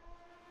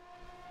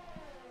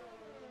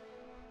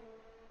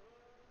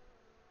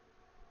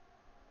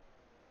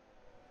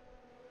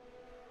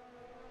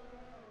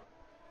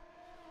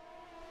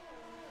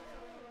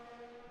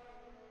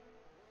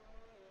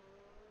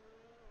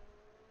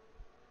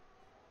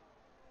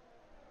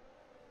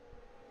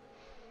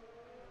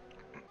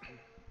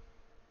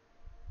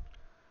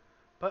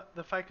 But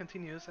the fight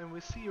continues, and we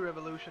see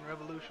Revolution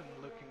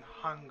looking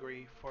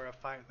hungry for a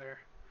fight there.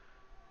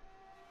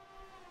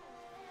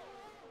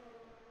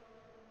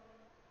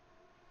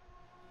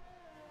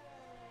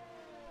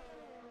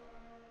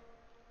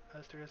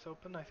 As there is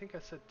open, I think I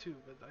said 2,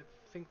 but I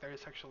think there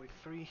is actually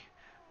 3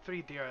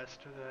 DRS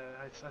to the,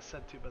 I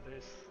said 2, but there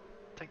is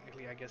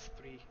technically, I guess,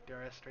 3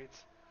 DRS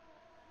straights.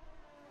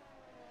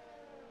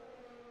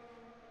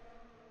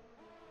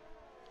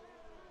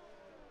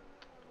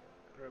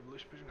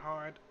 Revolution pushing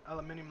hard,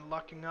 Aluminium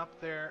locking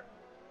up there,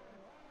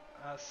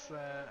 as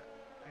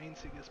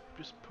Einzig is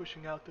just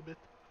pushing out a bit,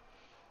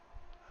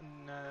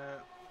 and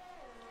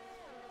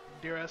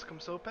DRS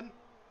comes open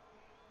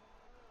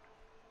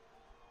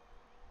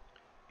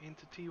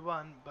into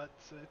T1, but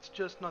it's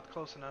just not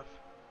close enough.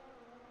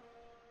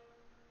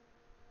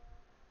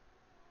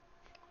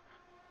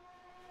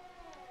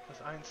 As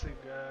Einzig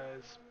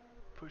is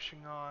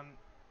pushing on,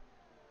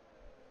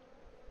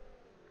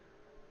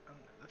 and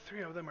the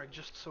 3 of them are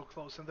just so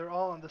close, and they're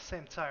all on the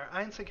same tire.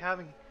 Einzig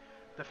having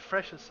the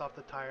freshest of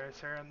the tires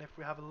here, and if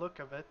we have a look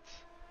of it,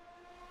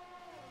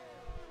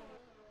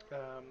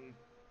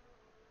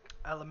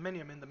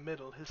 Aluminium in the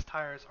middle, his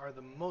tires are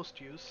the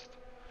most used,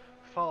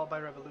 followed by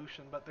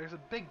Revolution, but there's a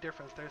big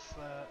difference. There's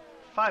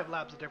 5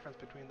 laps difference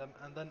between them,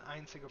 and then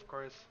Einzig, of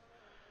course,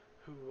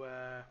 who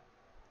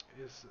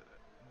is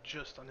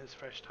just on his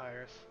fresh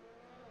tires.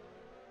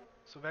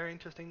 So very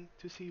interesting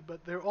to see,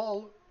 but they're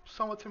all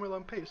somewhat similar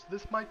on pace.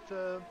 This might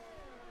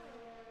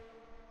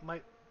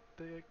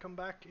come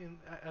back in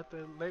at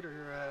the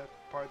later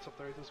parts of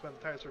the race when the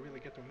tires are really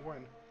getting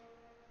worn,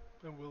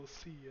 and we'll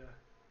see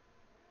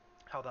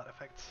how that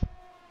affects.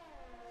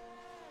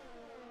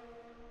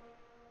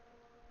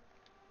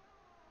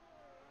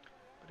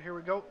 But here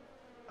we go.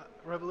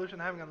 Revolution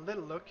having a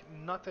little look,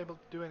 not able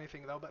to do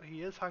anything though, but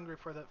he is hungry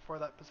for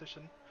that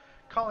position.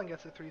 Colin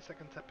gets a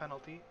 3-second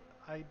penalty.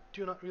 I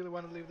do not really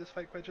want to leave this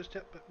fight quite just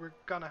yet, but we're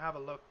gonna have a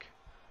look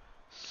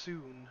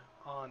soon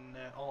on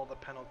all the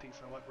penalties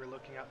and what we're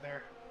looking at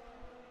there.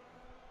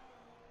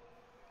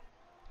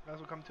 As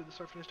we come to the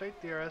start finish straight,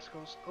 DRS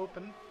goes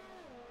open,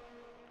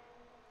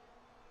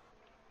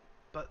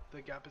 but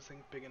the gap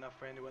isn't big enough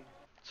for anyone.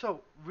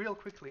 So real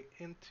quickly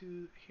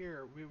into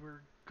here, we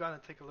were gonna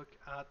take a look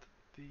at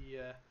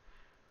the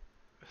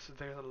so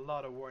there's a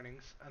lot of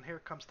warnings, and here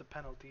comes the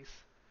penalties.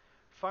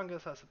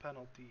 Fungus has a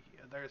penalty.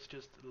 There's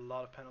just a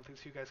lot of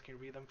penalties. You guys can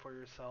read them for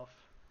yourself.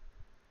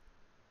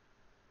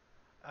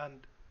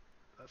 And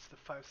that's the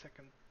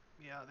 5-second.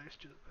 Yeah,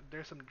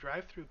 there's some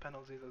drive-through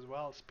penalties as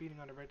well. Speeding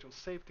on a virtual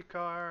safety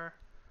car.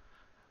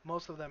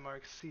 Most of them are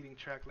exceeding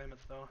track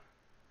limits though.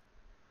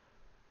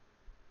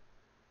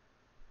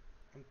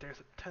 And there's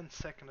a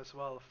 10-second as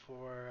well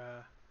for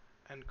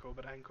Enko,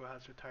 but Enko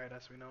has retired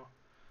as we know.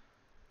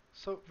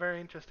 So very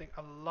interesting.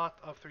 A lot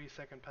of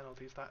 3-second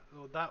penalties.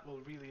 That will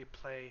really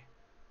play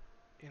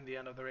in the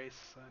end of the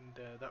race,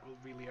 and that will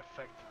really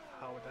affect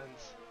how it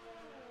ends.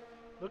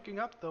 Looking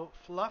up though,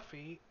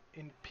 Fluffy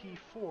in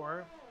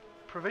P4,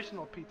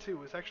 provisional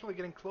P2, is actually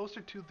getting closer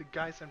to the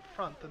guys in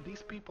front, and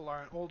these people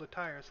are on older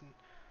tires and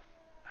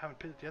haven't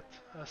pitted yet.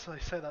 So I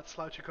say that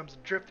Slouchy comes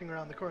drifting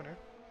around the corner.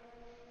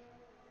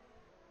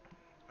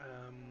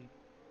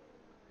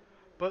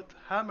 But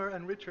Hammer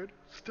and Richard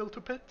still to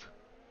pit,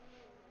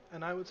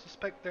 and I would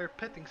suspect they're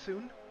pitting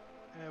soon,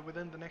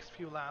 within the next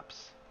few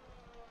laps,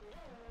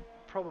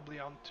 probably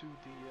onto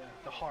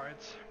the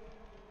hards.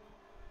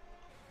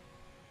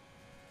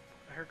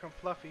 Here come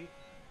Fluffy,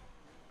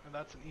 and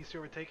that's an easy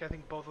overtake. I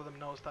think both of them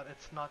knows that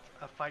it's not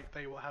a fight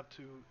they will have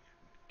to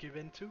give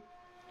into.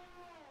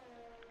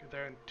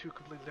 They're in two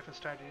completely different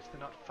strategies. They're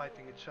not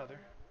fighting each other.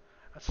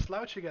 A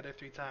Slouchy got a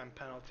 3-time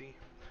penalty.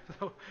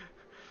 So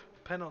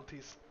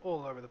penalties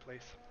all over the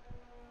place.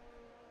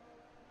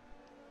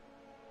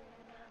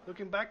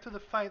 Looking back to the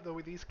fight though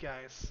with these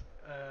guys,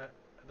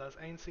 that's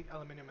Ainsig,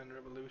 Aluminium and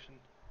Revolution.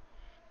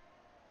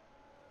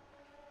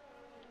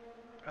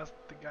 As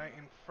the guy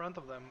in front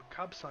of them,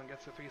 Cubson,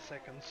 gets a 3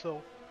 seconds,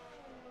 so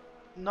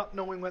not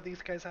knowing what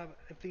these guys have,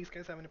 if these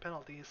guys have any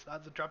penalties,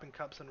 that's dropping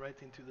Cubson right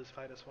into this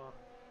fight as well.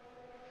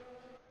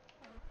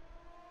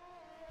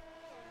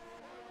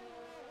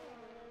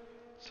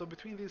 So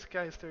between these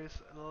guys there is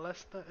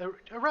less than,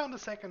 around a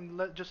second,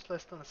 just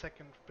less than a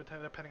second,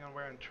 depending on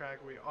where on track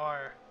we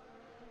are.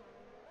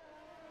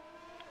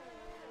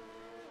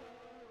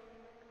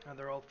 And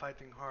they're all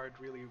fighting hard,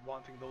 really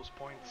wanting those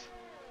points.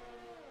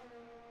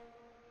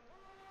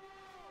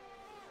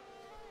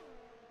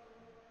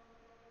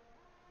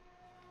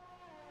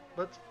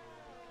 But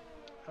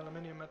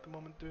Aluminium at the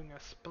moment doing a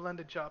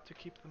splendid job to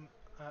keep them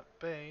at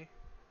bay.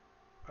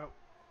 Oh,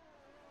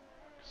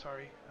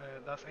 sorry,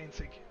 that's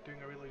Ainsig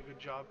doing a really good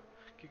job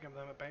keeping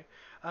them at bay.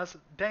 As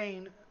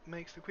Dane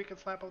makes the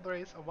quickest lap of the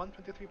race, a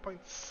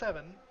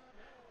 1:23.7.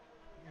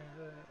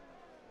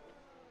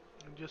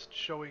 Just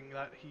showing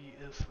that he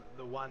is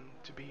the one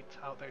to beat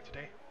out there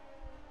today.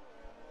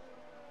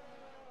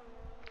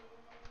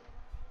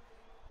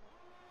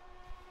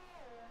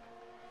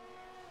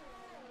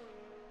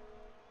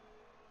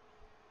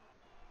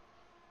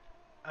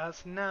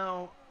 As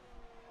now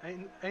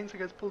Ainsig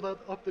has pulled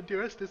out of the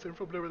DRS distance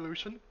from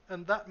Revolution,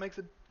 and that makes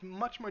it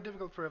much more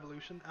difficult for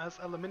Revolution, as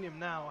Aluminium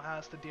now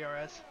has the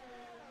DRS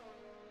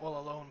all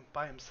alone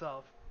by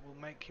himself. Will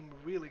make him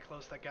really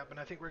close that gap, and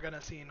I think we're gonna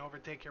see an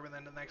overtake here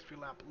within the next few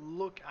laps.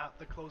 Look at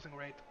the closing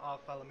rate of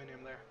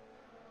Aluminium there.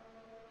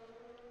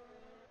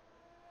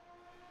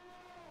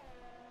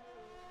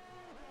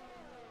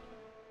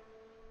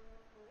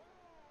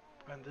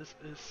 And this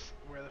is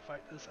where the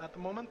fight is at the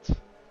moment.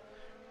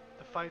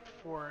 The fight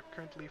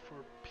currently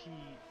for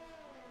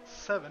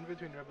P7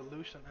 between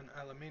Revolution and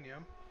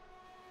Aluminium.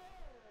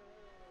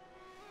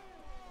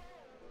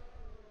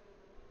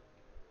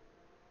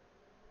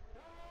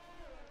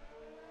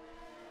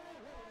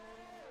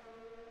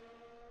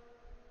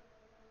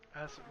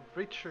 As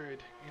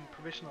Richard in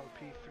provisional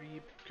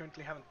P3,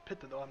 currently haven't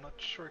pitted though, I'm not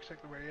sure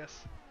exactly where he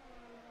is,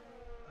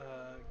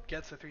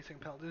 gets a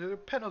 3-second penalty. There are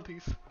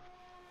penalties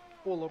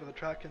all over the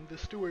track, and the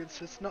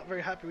stewards is not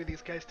very happy with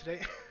these guys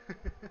today.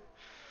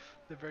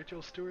 The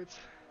virtual stewards.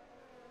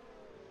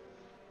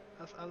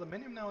 As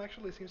Aluminium now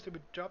actually seems to be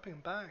dropping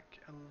back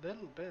a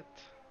little bit.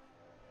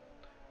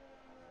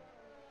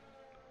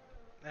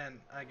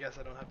 And I guess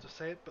I don't have to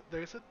say it, but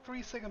there's a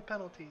 3-second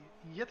penalty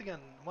yet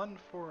again. One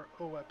for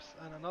OEPS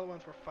and another one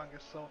for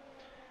Fungus. So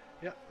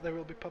yeah, they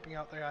will be popping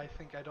out there. I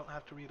think I don't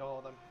have to read all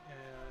of them.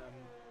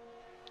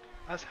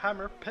 As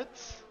Hammer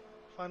pits,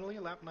 finally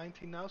lap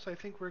 19 now. So I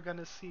think we're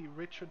gonna see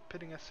Richard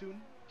pitting as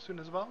soon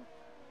as well.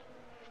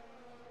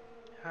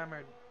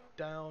 Hammer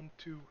down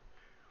to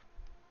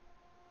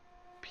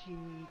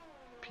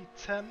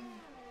P10.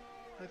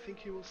 I think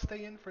he will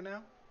stay in for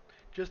now.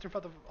 Just in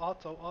front of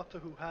Otto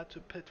who had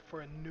to pit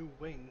for a new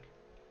wing.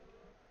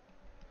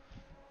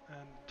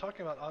 And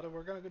talking about Otto,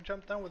 we're gonna go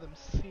jump down with him,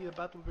 see the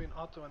battle between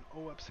Otto and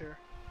OEPS here.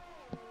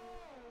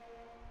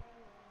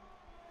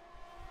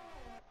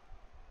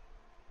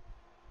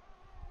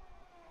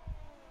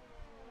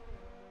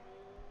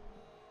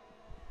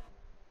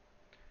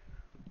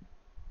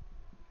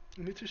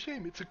 And it's a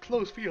shame, it's a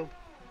close field.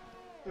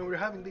 And we're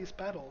having these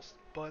battles,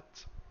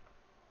 but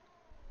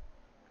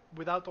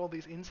without all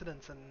these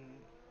incidents and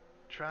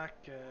track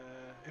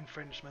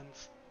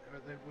infringements,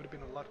 it would have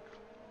been a lot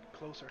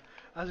closer.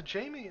 As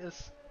Jamie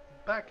is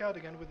back out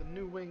again with a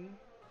new wing.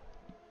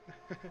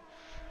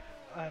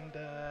 And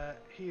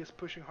he is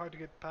pushing hard to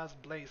get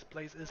past Blaze.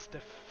 Blaze is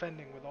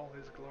defending with all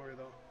his glory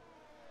though.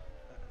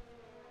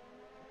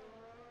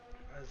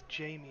 As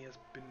Jamie has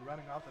been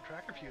running off the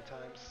track a few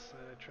times,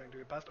 trying to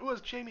get past. Oh,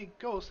 as Jamie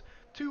goes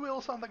 2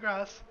 wheels on the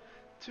grass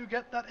to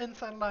get that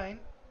inside line.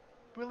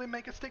 Will he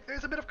make it stick?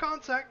 There's a bit of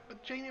contact,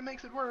 but Jamie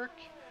makes it work.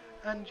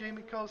 And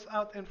Jamie goes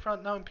out in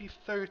front now in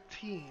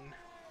P13.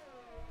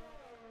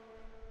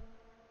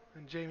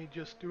 And Jamie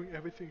just doing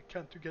everything he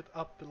can to get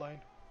up the line.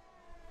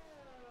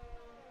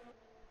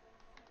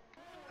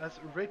 As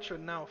Richard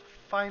now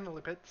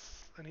finally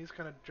pits, and he's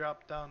gonna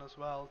drop down as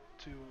well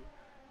to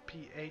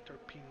P8 or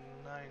P9.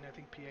 I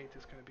think P8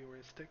 is gonna be where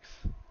he sticks.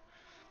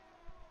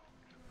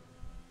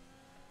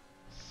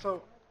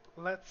 So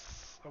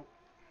let's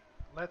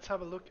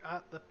have a look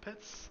at the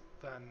pits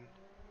then.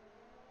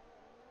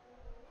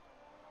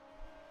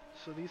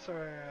 So these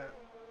are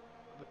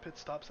the pit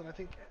stops, and I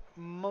think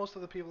most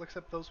of the people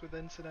except those with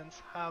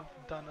incidents have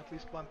done at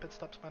least one pit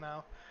stops by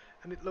now,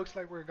 and it looks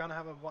like we're gonna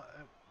have a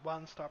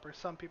one stopper.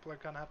 Some people are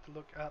gonna have to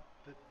look at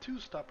the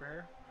two stopper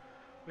here.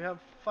 We have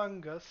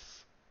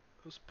Fungus,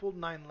 who's pulled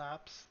 9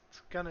 laps.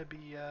 It's gonna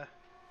be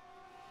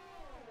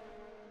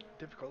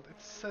difficult.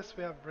 It says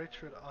we have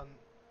Richard on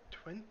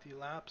 20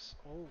 laps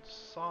old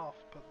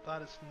soft, but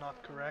that is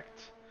not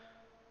correct.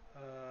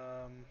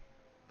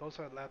 Those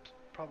are laps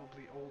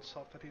probably old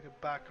soft that he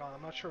did back on.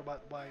 I'm not sure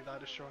about why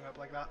that is showing up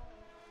like that,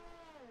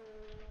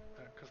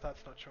 because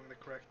that's not showing the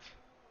correct.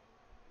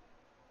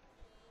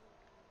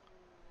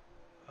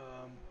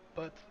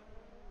 But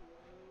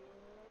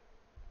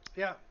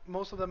yeah,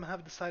 most of them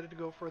have decided to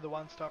go for the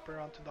one stopper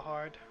onto the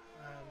hard,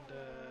 and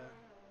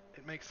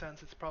it makes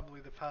sense. It's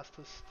probably the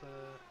fastest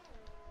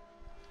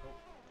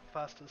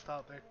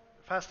out there,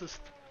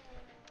 fastest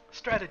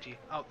strategy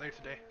out there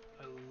today.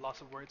 A loss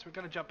of words. We're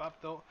gonna jump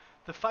up though.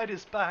 The fight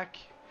is back,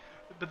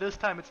 but this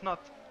time it's not.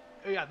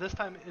 Yeah, this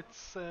time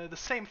it's the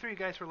same 3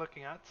 guys we're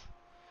looking at.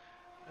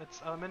 It's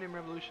Aluminium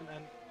Revolution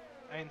and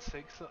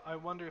Einzig. So I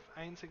wonder if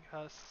Einzig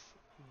has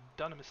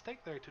done a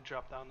mistake there to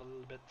drop down a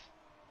little bit,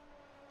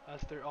 as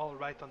they're all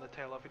right on the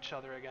tail of each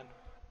other again.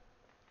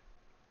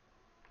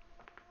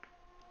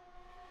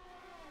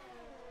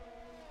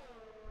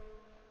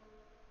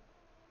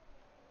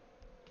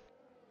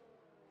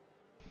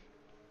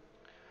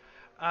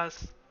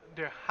 As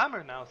their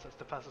Hammer now sets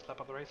the fastest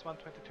lap of the race,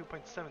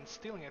 122.7,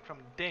 stealing it from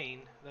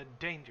Dane, the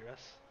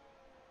Dangerous.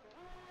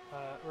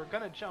 We're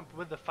gonna jump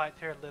with the fight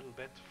here a little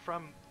bit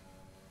from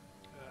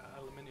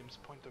Aluminium's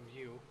point of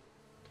view.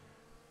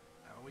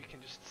 We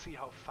can just see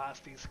how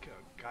fast these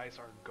guys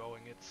are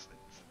going. It's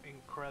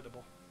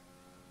incredible.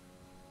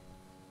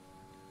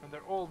 And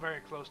they're all very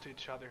close to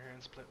each other here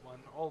in Split 1.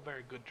 All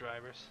very good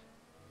drivers.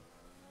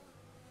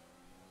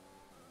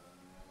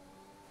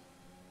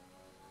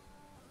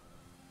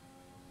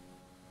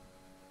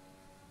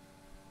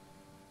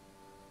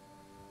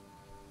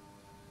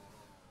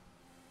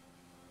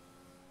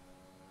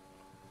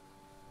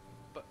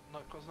 But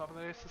not close enough.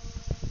 There is a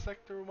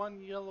Sector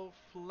 1 yellow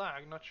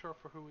flag. Not sure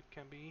for who it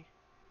can be.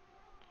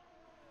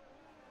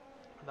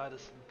 That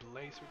is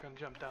Blaze. We're gonna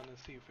jump down and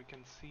see if we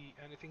can see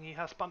anything. He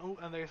has spun. Ooh,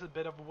 and there's a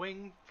bit of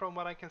wing from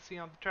what I can see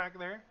on the track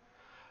there.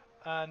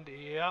 And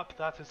yep,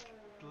 that is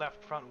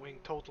left front wing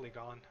totally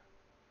gone.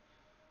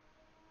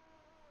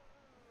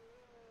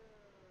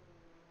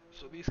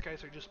 So these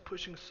guys are just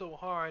pushing so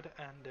hard,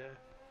 and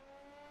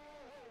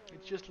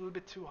it's just a little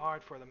bit too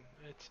hard for them.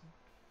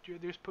 They're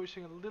just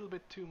pushing a little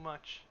bit too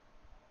much.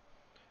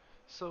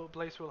 So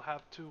Blaze will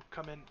have to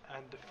come in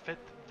and fit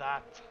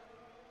that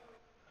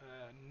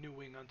new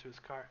wing onto his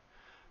car.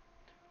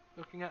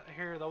 Looking at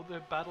here though, the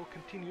battle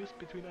continues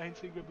between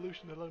Einzig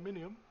Revolution and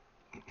Aluminium.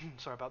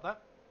 Sorry about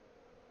that.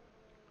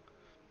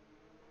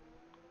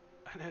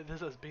 And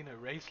this has been a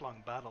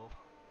race-long battle.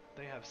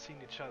 They have seen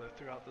each other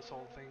throughout this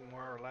whole thing,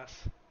 more or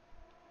less.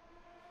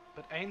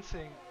 But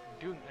Einzig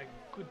doing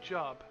a good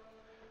job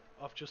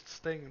of just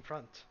staying in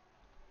front.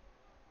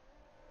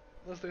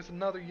 Unless there's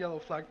another yellow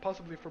flag,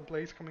 possibly for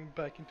Blaze coming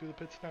back into the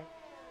pits now.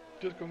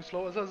 Just going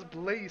slow, as that's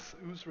Blaze,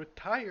 who's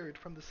retired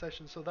from the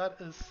session, so that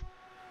is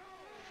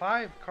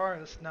 5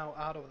 cars now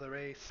out of the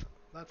race.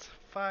 That's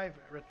 5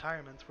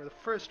 retirements for the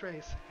first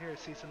race here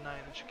season 9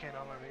 in Chicane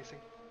Online Racing.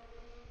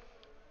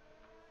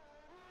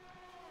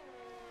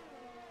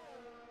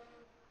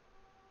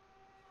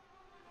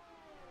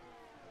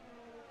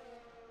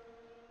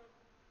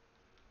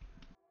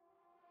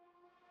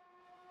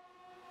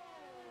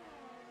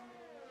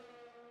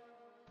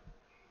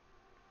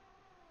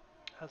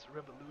 As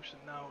Revolution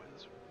now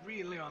is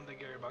really on the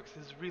gearbox,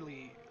 is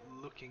really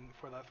looking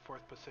for that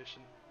 4th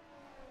position.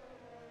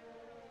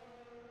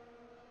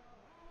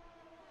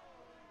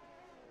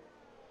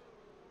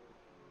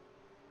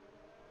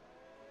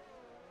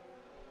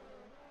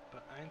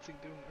 But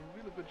Einzig doing a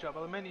really good job.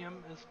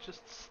 Aluminium is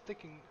just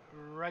sticking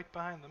right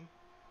behind them,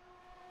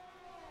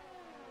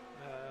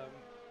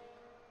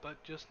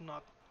 but just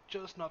not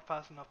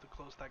fast enough to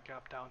close that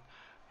gap down.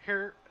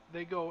 Here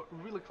they go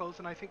really close,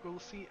 and I think we'll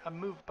see a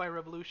move by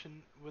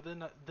Revolution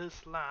within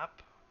this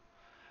lap.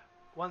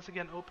 Once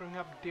again opening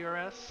up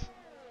DRS.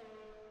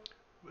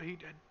 He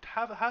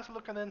has a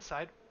look on the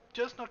inside,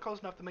 just not close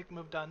enough to make the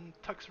move done.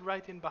 Tucks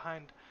right in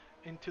behind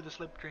into the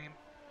slipstream,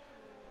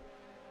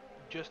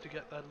 just to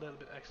get that little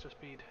bit extra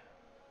speed.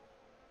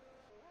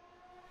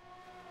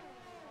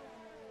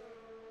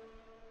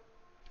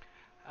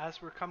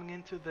 As we're coming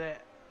into the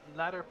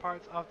latter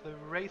parts of the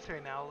race here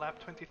now, lap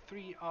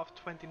 23 of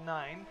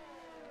 29,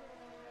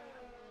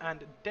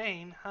 and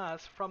Dane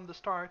has from the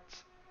start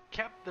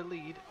kept the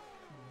lead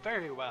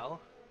very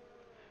well.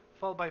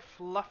 Followed by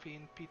Fluffy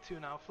in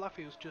P2 now.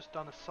 Fluffy was just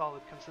done a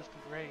solid,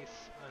 consistent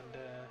race,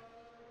 and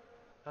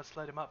that's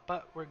led him up.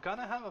 But we're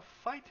gonna have a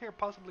fight here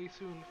possibly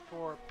soon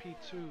for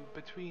P2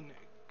 between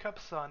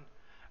Cubson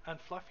and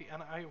Fluffy,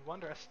 and I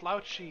wonder if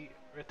Slouchy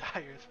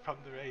retires from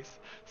the race.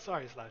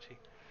 Sorry, Slouchy.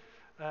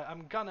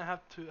 I'm gonna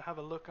have to have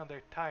a look on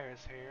their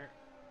tires here.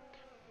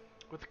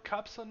 With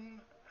Cubson,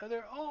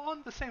 they're all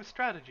on the same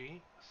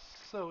strategy,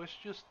 so it's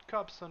just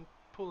Cubson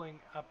pulling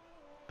a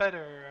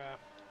better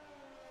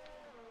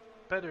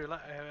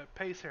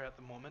pace here at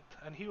the moment,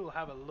 and he will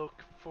have a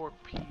look for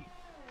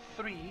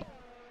P3.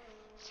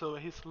 So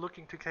he's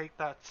looking to take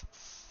that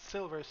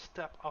silver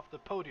step off the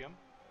podium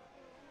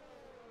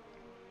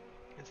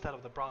instead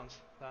of the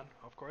bronze, then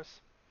of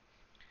course.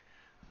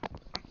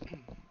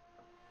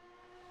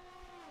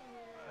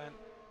 And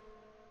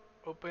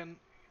open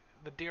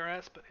the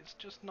DRS, but it's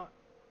just not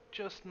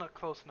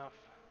close enough.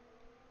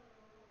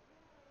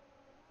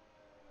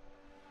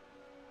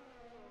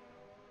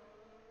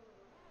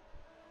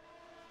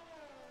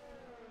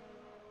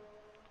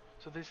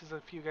 So this is a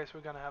few guys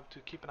we're gonna have to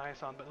keep an eye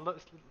on. But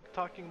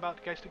talking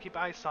about guys to keep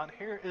eyes on,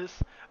 here is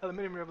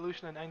Aluminium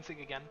Revolution and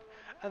Einzig again,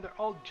 and they're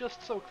all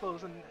just so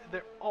close, and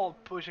they're all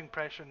pushing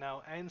pressure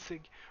now.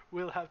 Einzig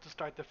will have to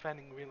start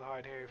defending real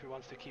hard here if he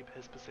wants to keep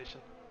his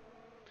position.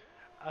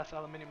 As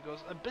Aluminium goes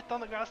a bit on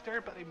the grass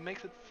there, but it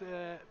makes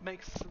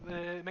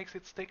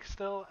it stick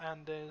still,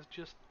 and is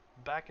just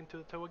back into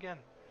the tow again.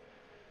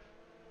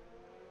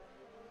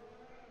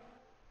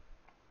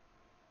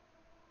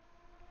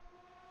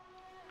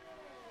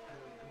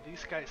 And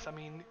these guys, I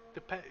mean,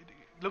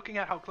 looking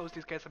at how close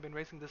these guys have been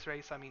racing this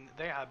race, I mean,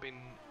 they have been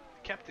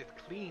kept it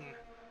clean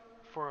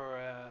for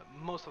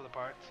most of the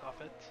parts of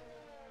it.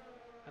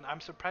 And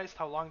I'm surprised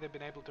how long they've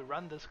been able to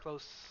run this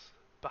close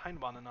behind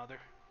one another.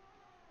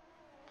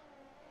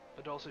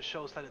 It also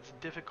shows that it's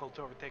difficult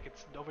to overtake.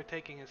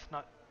 Overtaking is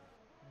not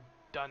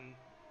done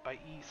by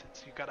ease.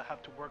 You gotta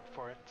have to work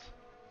for it.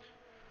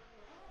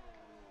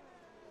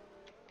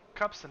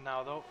 Cubson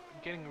now though,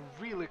 getting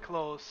really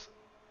close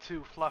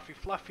to Fluffy.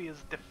 Fluffy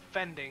is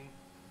defending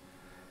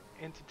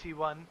into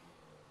T1,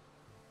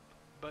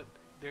 but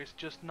there's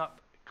just not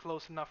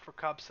close enough for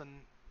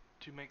Cubson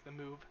to make the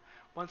move.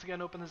 Once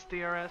again, open his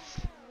DRS.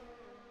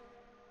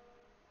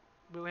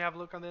 Will he have a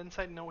look on the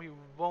inside? No, he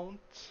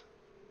won't.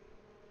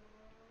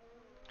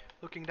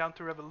 Looking down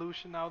to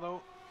Revolution now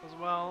though, as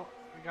well.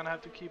 We're gonna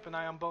have to keep an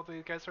eye on both of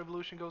these guys.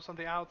 Revolution goes on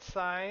the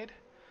outside.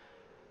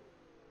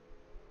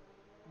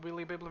 Will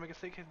he be able to make a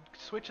mistake? He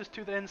switches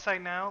to the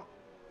inside now,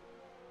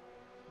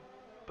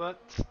 but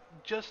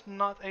just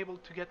not able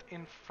to get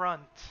in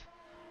front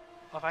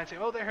of Einstein.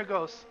 Oh, there he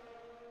goes.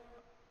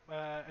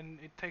 And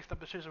it takes the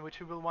position which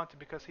he will want to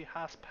because he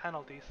has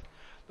penalties.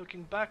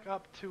 Looking back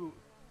up to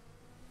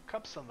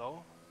Cubson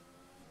though,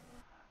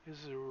 is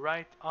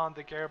right on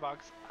the gearbox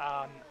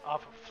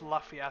of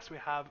Fluffy as we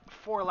have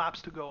 4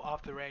 laps to go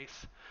of the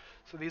race.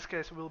 So these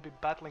guys will be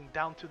battling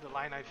down to the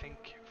line, I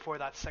think, for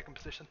that second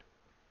position.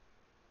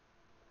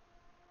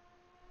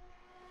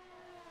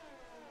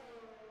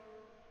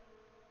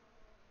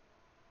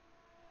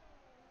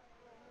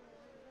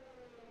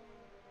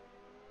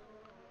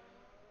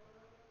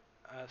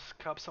 As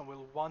Cubson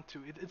will want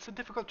to. It's a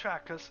difficult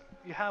track because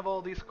you have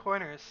all these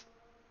corners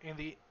in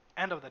the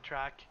end of the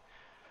track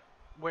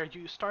where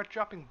you start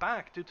dropping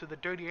back due to the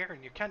dirty air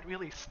and you can't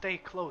really stay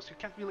close. You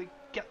can't really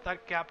get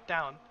that gap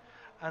down.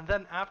 And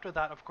then after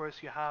that, of course,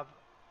 you have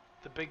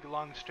the big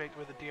long straight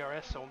with the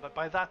DRS zone, but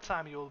by that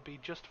time you will be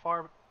just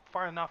far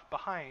enough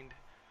behind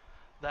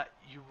that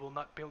you will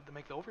not be able to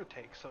make the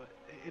overtake. So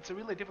it's a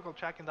really difficult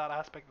track in that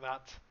aspect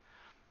that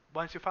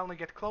once you finally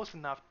get close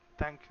enough,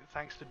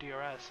 thanks to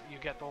DRS, you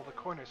get all the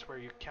corners where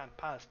you can't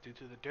pass due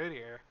to the dirty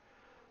air,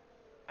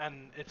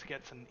 and it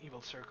gets an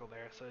evil circle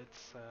there. So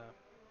it's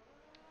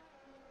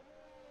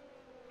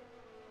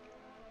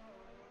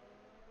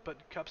but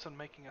Cubson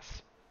making a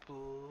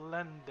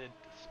splendid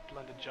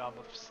job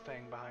of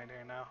staying behind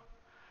here now.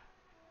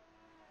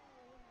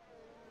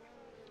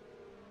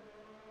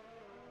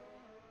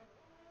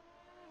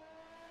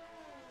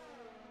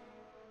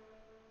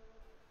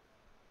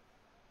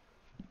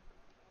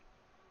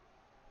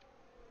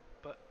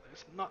 But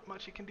there's not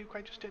much you can do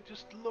quite just yet.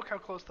 Just look how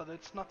close that is.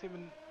 It's not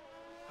even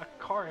a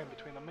car in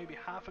between them, maybe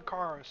half a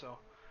car or so.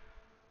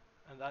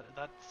 And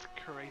that's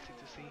crazy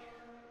to see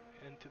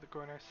into the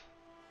corners.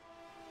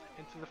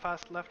 Into the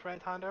fast left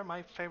right hander,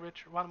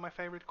 one of my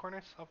favorite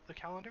corners of the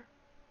calendar.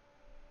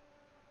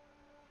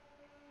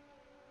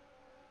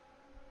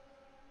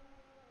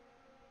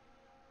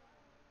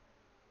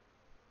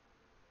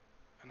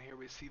 And here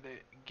we see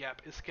the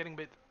gap is getting a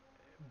bit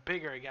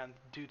bigger again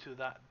due to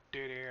that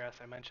dirty air as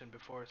I mentioned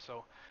before.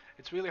 So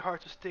it's really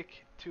hard to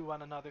stick to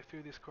one another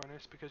through these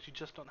corners because you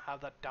just don't have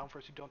that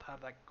downforce, you don't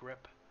have that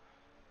grip.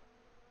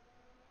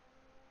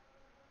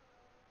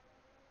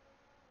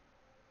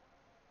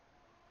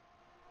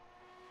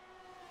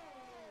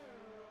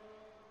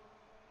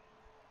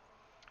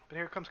 But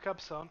here comes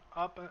Cubson,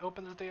 up and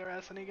opens the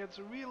DRS and he gets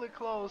really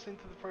close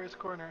into the first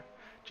corner.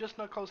 Just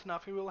not close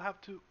enough, he will have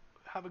to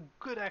have a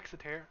good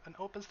exit here and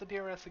opens the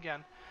DRS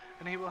again,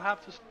 and he will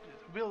have to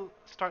will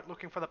start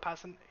looking for the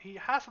pass, and he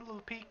has a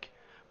little peek,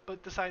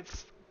 but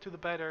decides to the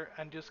better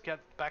and just get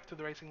back to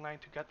the racing line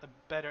to get a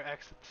better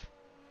exit.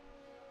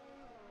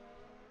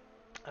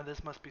 And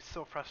this must be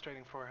so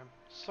frustrating for him.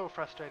 So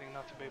frustrating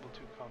not to be able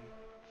to come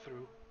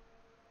through.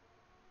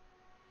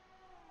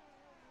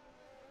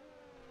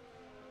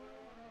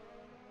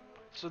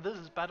 So this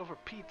is battle for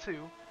P2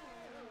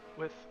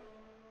 with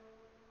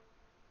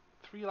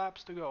 3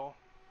 laps to go,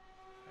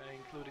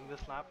 including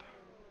this lap.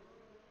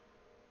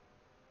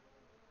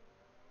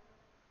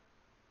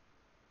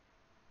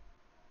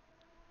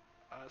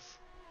 As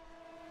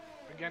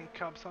again,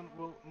 Cubson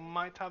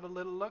might have a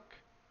little look.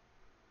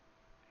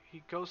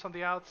 He goes on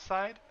the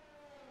outside,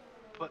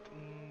 but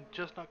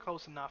just not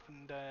close enough,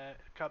 and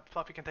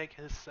Fluffy can take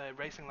his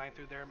racing line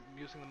through there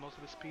using the most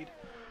of his speed.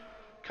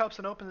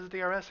 Cubson opens his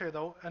DRS here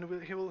though,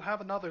 and he will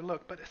have another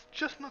look, but it's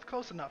just not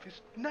close enough.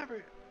 He's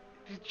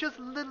just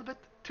a little bit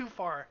too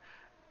far,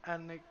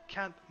 and he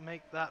can't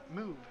make that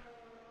move.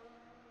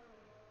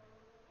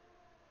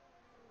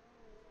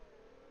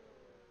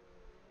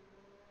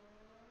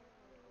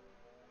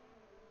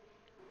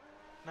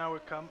 Now we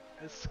come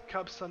is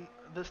Cubson,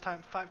 this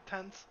time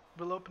 5/10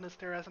 will open his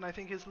DRS, and I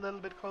think he's a little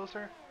bit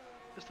closer,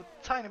 just a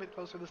tiny bit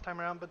closer this time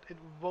around, but it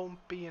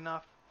won't be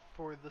enough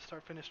for the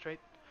start-finish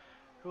straight.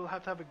 He will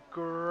have to have a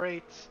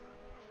great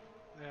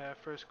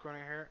first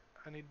corner here,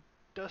 and he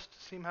does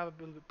seem to have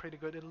a pretty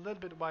good, a little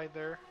bit wide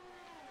there.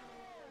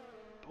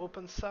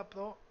 Opens up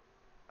though,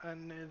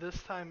 and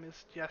this time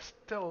is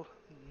still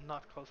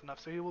not close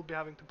enough, so he will be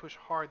having to push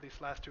hard these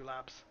last 2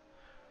 laps.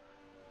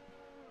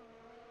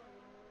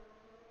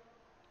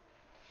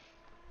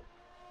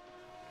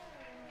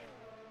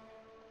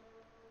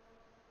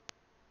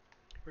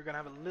 We're gonna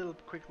have a little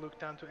quick look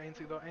down to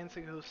Ainsig though.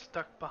 Ainsig who's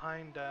stuck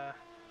behind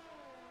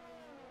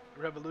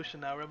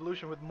Revolution now.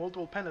 Revolution with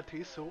multiple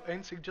penalties, so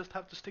Ainsig just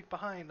have to stick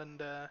behind,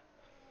 and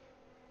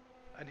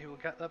he will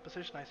get that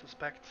position, I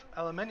suspect.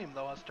 Aluminium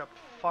though has dropped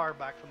far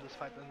back from this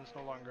fight and is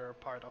no longer a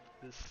part of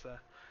this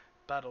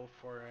battle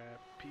for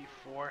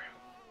P4.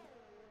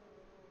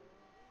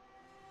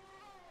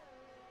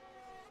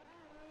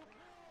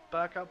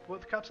 Back up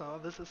with Cubson. Oh,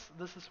 this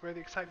is where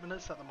the excitement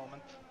is at the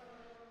moment.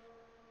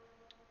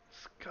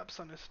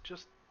 Cubson is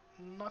just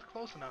not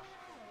close enough.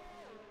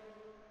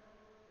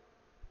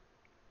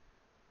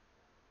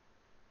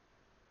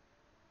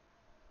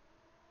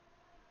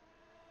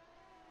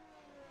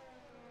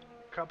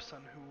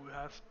 Cubson, who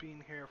has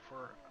been here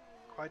for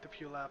quite a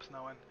few laps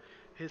now, and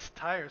his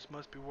tires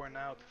must be worn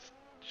out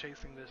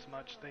chasing this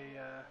much. They,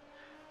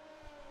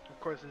 of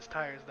course, his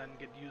tires then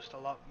get used a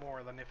lot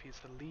more than if he's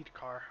the lead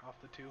car of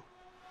the two.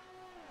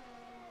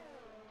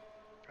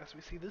 As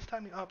we see, this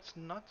time he opts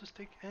not to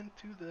stick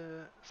into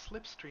the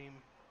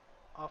slipstream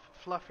of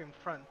Fluffy in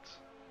front.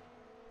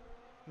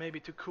 Maybe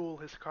to cool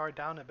his car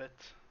down a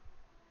bit.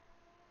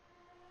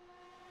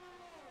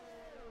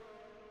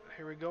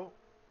 Here we go.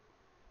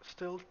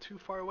 Still too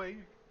far away.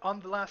 On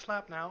the last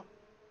lap now.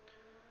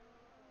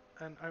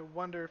 And I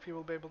wonder if he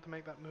will be able to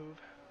make that move.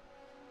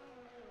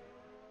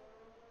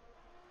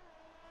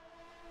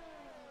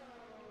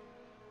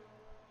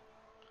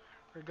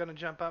 We're gonna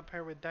jump up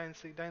here with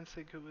Danzig.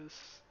 Danzig, who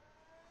is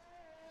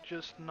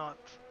just not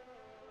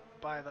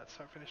by that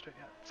start finish straight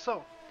yet.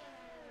 So,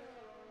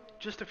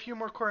 just a few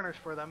more corners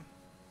for them.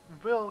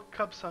 Will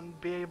Cubson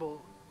be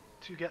able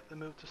to get the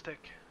move to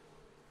stick?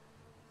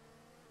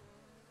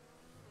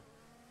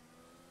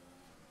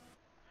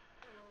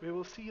 We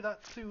will see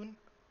that soon,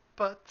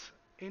 but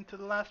into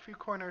the last few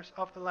corners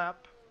of the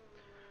lap,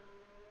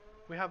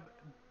 we have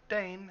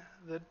Dane,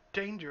 the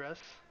Dangerous,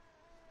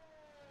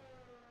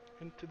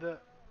 into the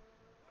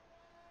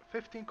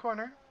 15th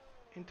corner,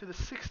 into the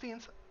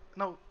 16th,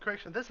 no,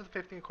 correction, this is the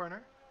 15th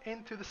corner,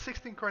 into the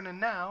 16th corner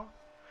now,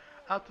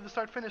 out to the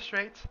start finish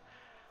straight,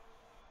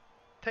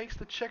 takes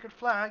the checkered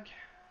flag,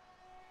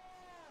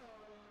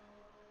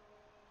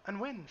 and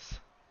wins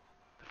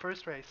the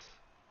first race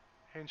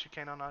here in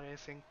Chicane on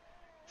Racing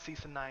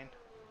Season 9.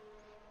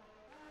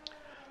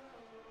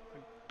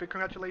 Big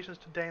congratulations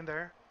to Dane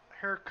there.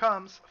 Here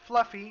comes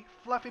Fluffy,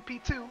 Fluffy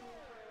P2.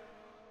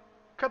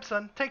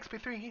 Cubson takes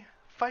P3,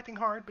 fighting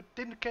hard but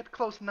didn't get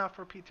close enough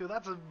for P2.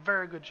 That's a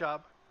very good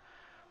job.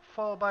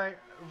 Followed by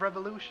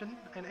Revolution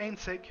and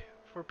Ainsig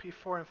for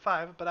P4 and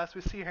 5, but as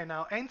we see here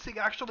now, Ainsig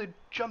actually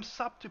jumps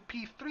up to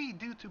P3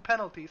 due to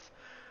penalties.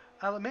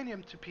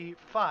 Aluminium to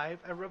P5,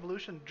 and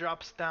Revolution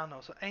drops down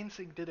now. So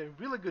Ainsig did a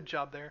really good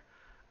job there,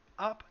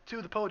 up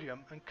to the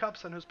podium, and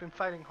Cubson, who's been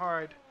fighting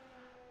hard,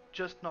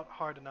 just not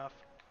hard enough.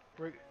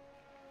 We're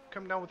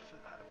coming down with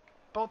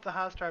both the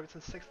Haas drivers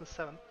in 6th and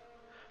 7th.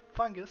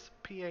 Fungus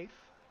P8th,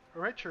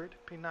 Richard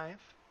P9th.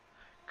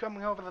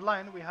 Coming over the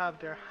line, we have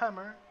their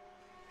Hammer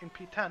in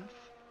P10th,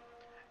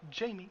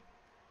 Jamie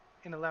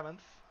in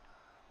 11th,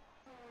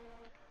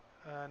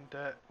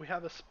 and we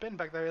have a spin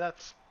back there,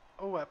 that's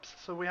OEPS.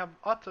 So we have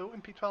Otto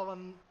in P12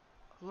 and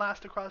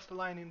last across the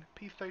line in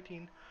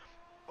P13,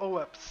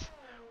 OEPS,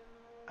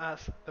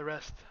 as the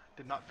rest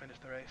did not finish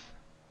the race.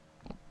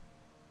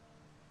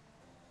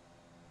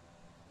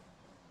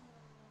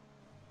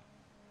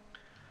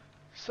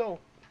 So,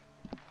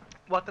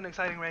 what an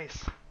exciting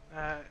race.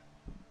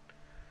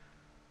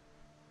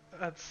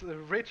 That's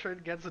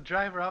Richard gets the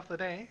driver of the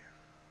day.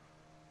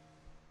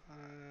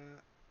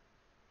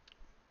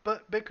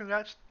 But big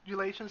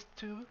congratulations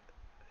to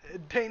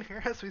Dane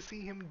here as we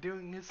see him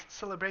doing his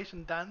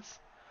celebration dance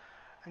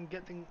and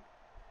getting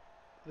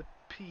the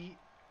P1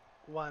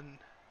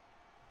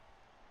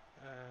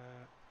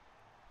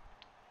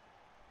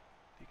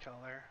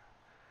 decal there.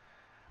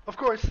 Of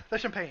course, the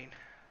champagne.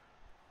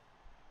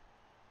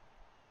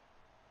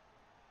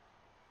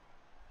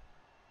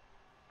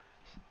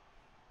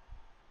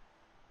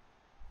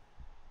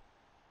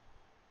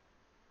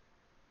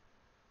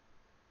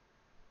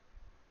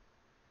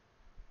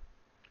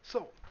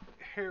 So,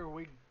 here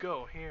we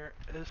go. Here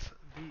is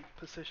the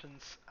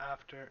positions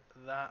after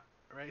that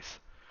race.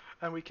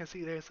 And we can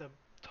see there's a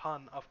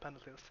ton of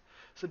penalties.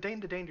 So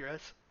Dane the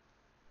Dangerous,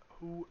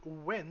 who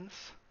wins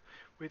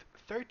with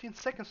 13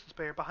 seconds to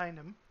spare behind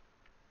him.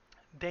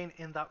 Dane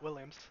in that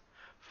Williams,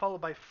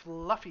 followed by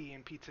Fluffy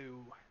in P2.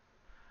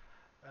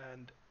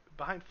 And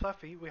behind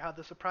Fluffy, we had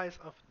the surprise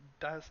of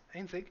Das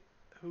Einzig,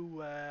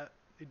 who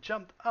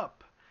jumped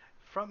up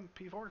from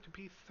P4 to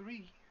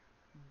P3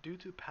 due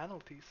to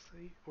penalties,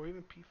 or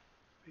even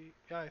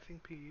I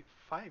think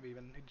P5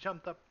 even. He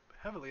jumped up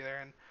heavily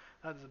there, and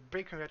that is a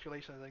big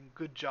congratulations and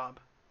good job.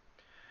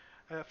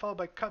 Followed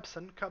by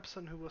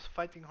Cubson, who was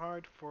fighting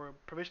hard for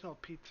provisional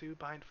P2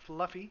 behind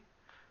Fluffy,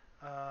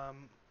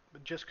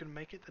 but just couldn't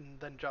make it, and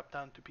then dropped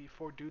down to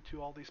P4 due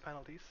to all these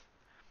penalties.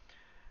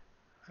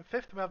 And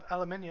fifth, we have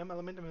Aluminium.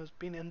 Aluminium has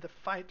been in the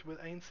fight with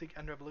Einzig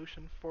and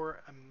Revolution for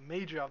a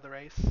major of the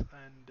race,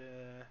 and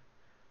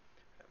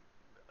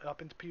up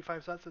into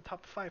P5, so that's the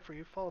top 5 for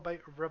you, followed by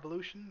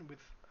Revolution with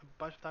a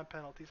bunch of time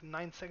penalties,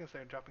 9 seconds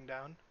there dropping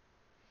down.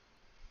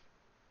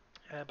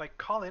 By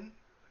Colin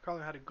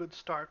had a good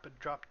start but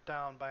dropped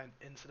down by an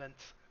incident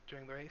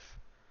during the race.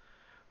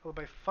 Followed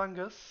by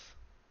Fungus,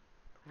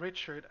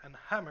 Richard and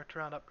Hammer to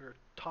round up your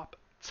top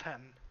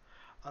 10,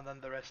 and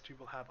then the rest you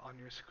will have on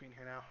your screen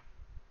here now.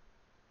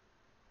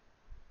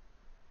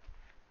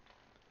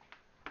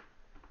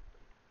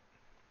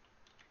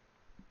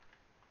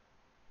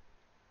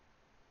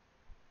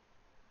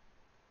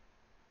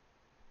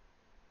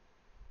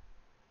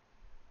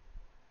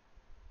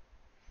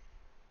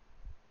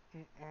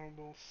 And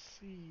we'll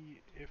see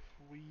if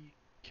we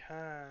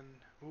can...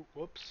 Ooh,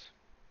 whoops.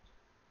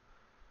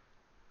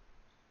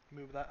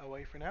 Move that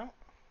away for now.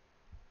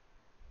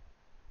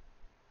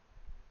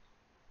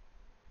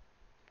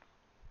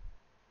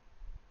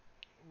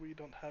 We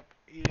don't have...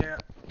 Yeah,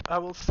 I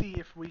will see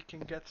if we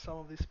can get some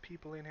of these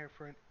people in here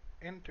for an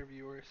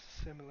interview or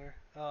similar,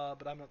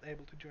 but I'm not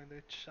able to join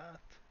the chat.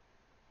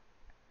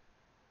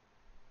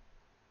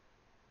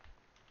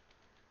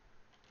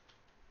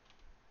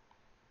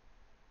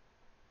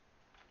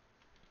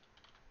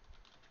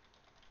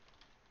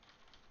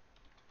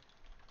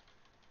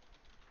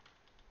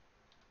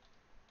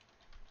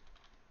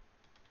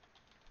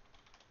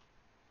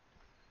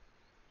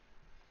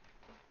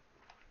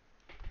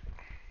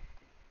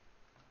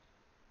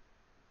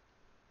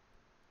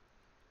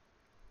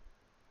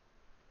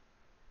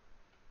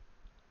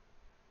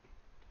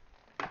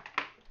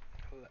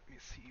 Let me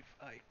see if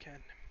I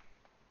can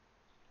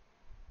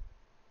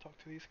talk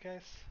to these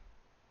guys.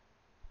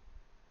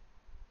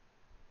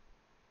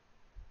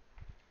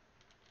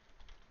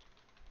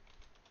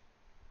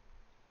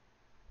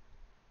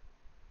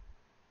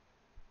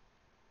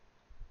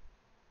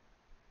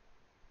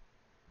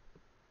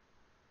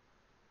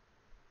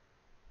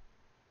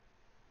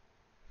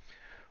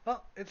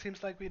 Well, it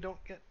seems like we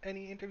don't get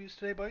any interviews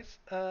today, boys.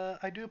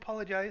 I do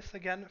apologize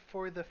again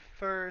for the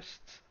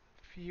first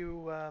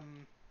few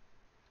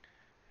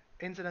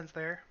incidents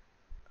there,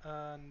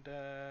 and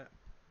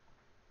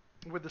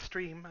with the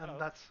stream, and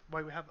that's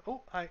why we have...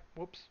 Oh, hi,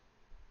 whoops.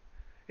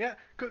 Yeah,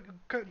 do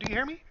you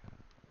hear me?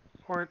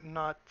 Or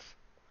not?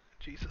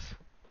 Jesus.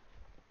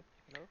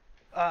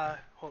 No.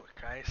 Holy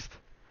Christ.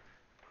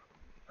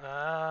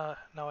 Now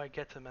I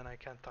get him and I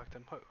can't talk to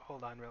him.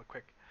 Hold on real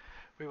quick.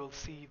 We will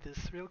see this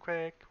real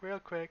quick.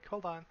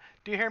 Hold on.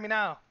 Do you hear me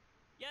now?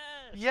 Yes!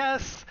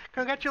 Yes!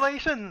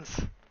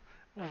 Congratulations!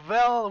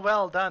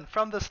 Well done.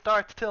 From the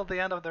start till the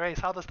end of the race.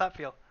 How does that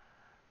feel?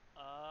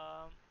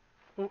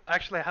 Ooh,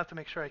 actually, I have to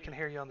make sure I can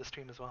hear you on the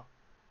stream as well.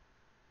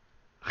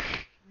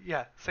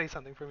 Yeah, say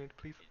something for me,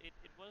 please. It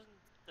wasn't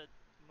the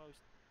most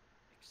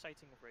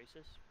exciting of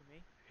races for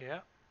me.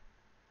 Yeah.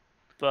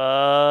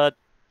 But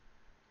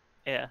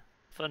yeah,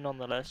 fun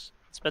nonetheless.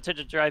 It's better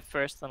to drive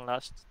first than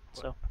last.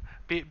 So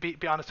be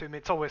honest with me,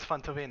 it's always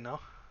fun to win, no?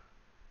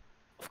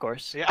 of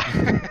course. Yeah.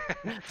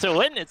 To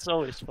win, it's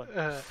always fun.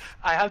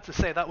 I have to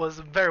say that was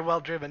very well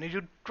driven.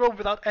 You drove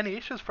without any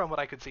issues from what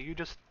I could see. You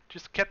just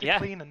kept it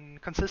clean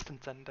and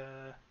consistent, and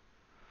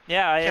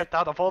yeah, I kept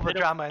out of all the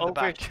drama in the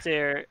back.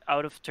 There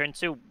out of turn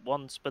 2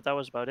 once, but that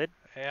was about it.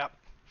 Yeah.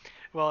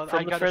 Well,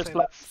 from the first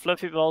lap,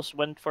 Fluffy Balls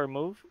went for a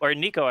move, or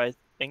Nico, I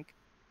think,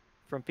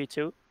 from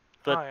P2.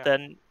 But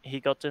then he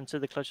got into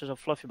the clutches of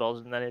Fluffy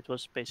Balls, and then it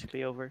was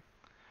basically over.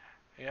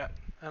 Yeah,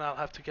 and I'll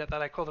have to get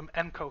that. I called him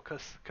Enco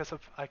because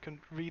of I can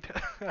read.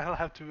 I'll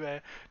have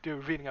to do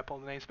reading up all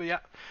the names. But yeah,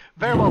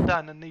 very well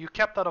done, and you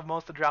kept out of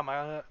most of the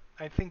drama.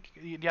 I think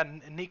yeah,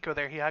 Nico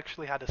there, he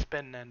actually had a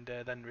spin and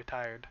then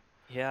retired.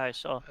 Yeah, I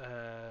saw.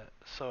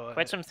 So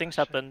Quite some things sh-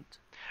 happened.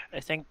 I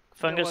think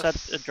there Fungus had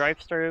a was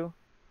drive-through.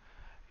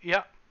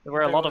 yeah, There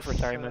were a lot of there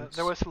retirements.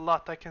 was a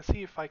lot. I can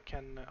see if I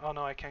can. Oh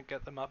no, I can't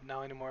get them up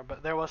now anymore.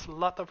 But there was a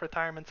lot of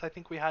retirements. I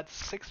think we had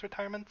 6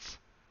 retirements.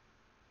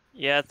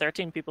 Yeah,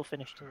 13 people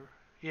finished.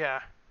 Yeah.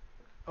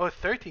 Oh,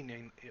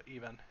 13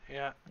 even.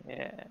 Yeah.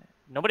 Yeah.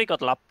 Nobody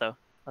got lapped though.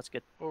 That's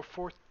good. Or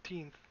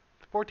 14.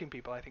 14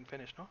 people I think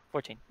finished, no?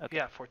 14. Okay.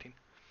 Yeah, 14.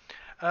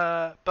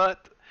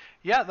 But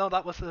yeah, no,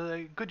 that was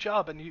a good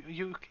job, and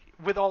you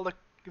with all the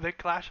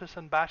clashes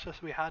and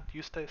bashes we had,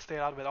 you stayed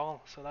out of it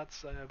all. So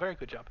that's a very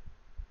good job.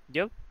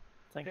 Yep.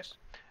 Yeah. Thanks.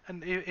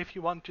 And if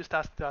you want, just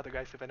ask the other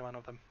guys if any one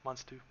of them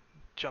wants to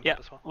jump Yeah, up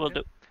as well. we'll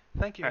Okay. do.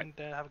 Thank you, All right.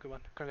 and have a good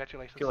one.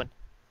 Congratulations. Good one.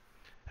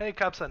 Hey,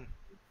 Cubson.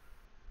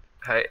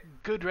 Hey,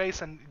 Good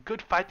race and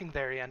good fighting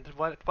there, and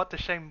what a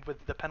shame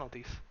with the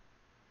penalties.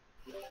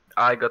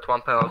 I got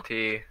one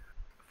penalty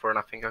for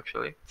nothing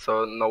actually,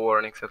 so no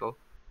warnings at all.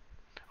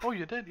 Oh,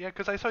 you did? Yeah,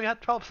 because I saw you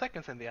had 12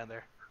 seconds in the end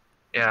there.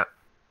 Yeah,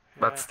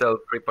 but Yeah. still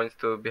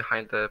 3.2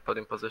 behind the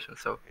podium position,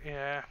 so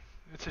Yeah,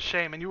 it's a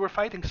shame, and you were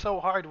fighting so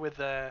hard with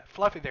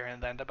Fluffy there in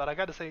the end. But I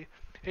gotta say,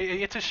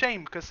 it's a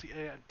shame because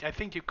I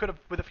think you could have,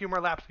 with a few more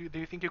laps. Do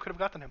you think you could have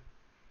gotten him?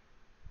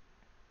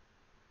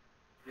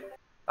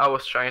 I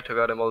was trying to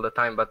get him all the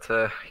time, but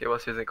he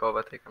was using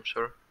overtake, I'm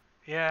sure.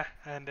 Yeah,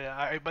 and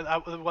it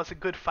was a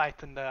good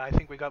fight, and I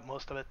think we got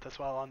most of it as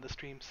well on the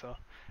stream. So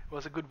it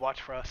was a good watch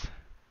for us.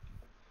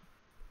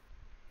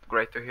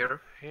 Great to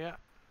hear. Yeah.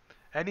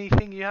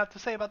 Anything you have to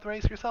say about the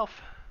race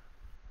yourself,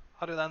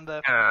 other than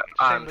the shame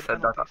And with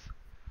said that. penalties?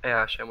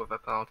 Yeah, shame with the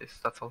penalties.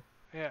 That's all.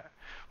 Yeah.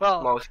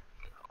 Well, Most.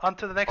 on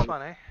to the next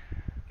one, eh?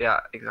 Yeah,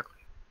 exactly.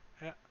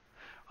 Yeah.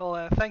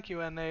 Well, thank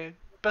you, and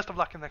best of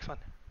luck in the next one.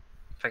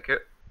 Thank you.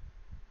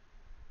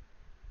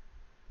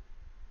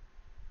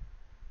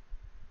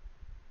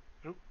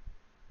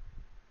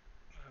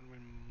 And we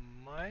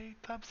might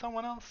have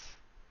someone else.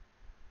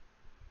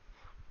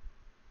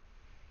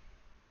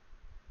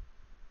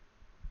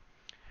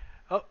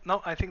 Oh,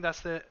 no, I think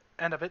that's the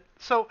end of it.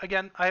 So,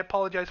 again, I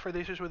apologize for the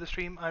issues with the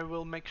stream. I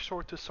will make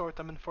sure to sort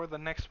them in for the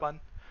next one.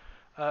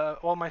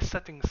 All my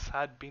settings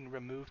had been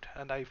removed,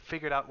 and I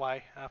figured out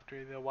why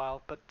after a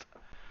while, but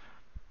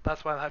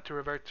that's why I'll have to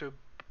revert to a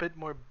bit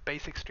more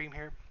basic stream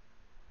here.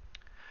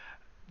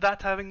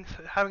 That having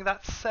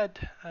that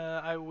said,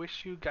 I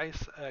wish you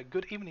guys a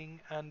good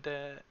evening, and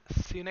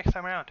see you next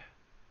time around.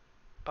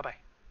 Bye-bye.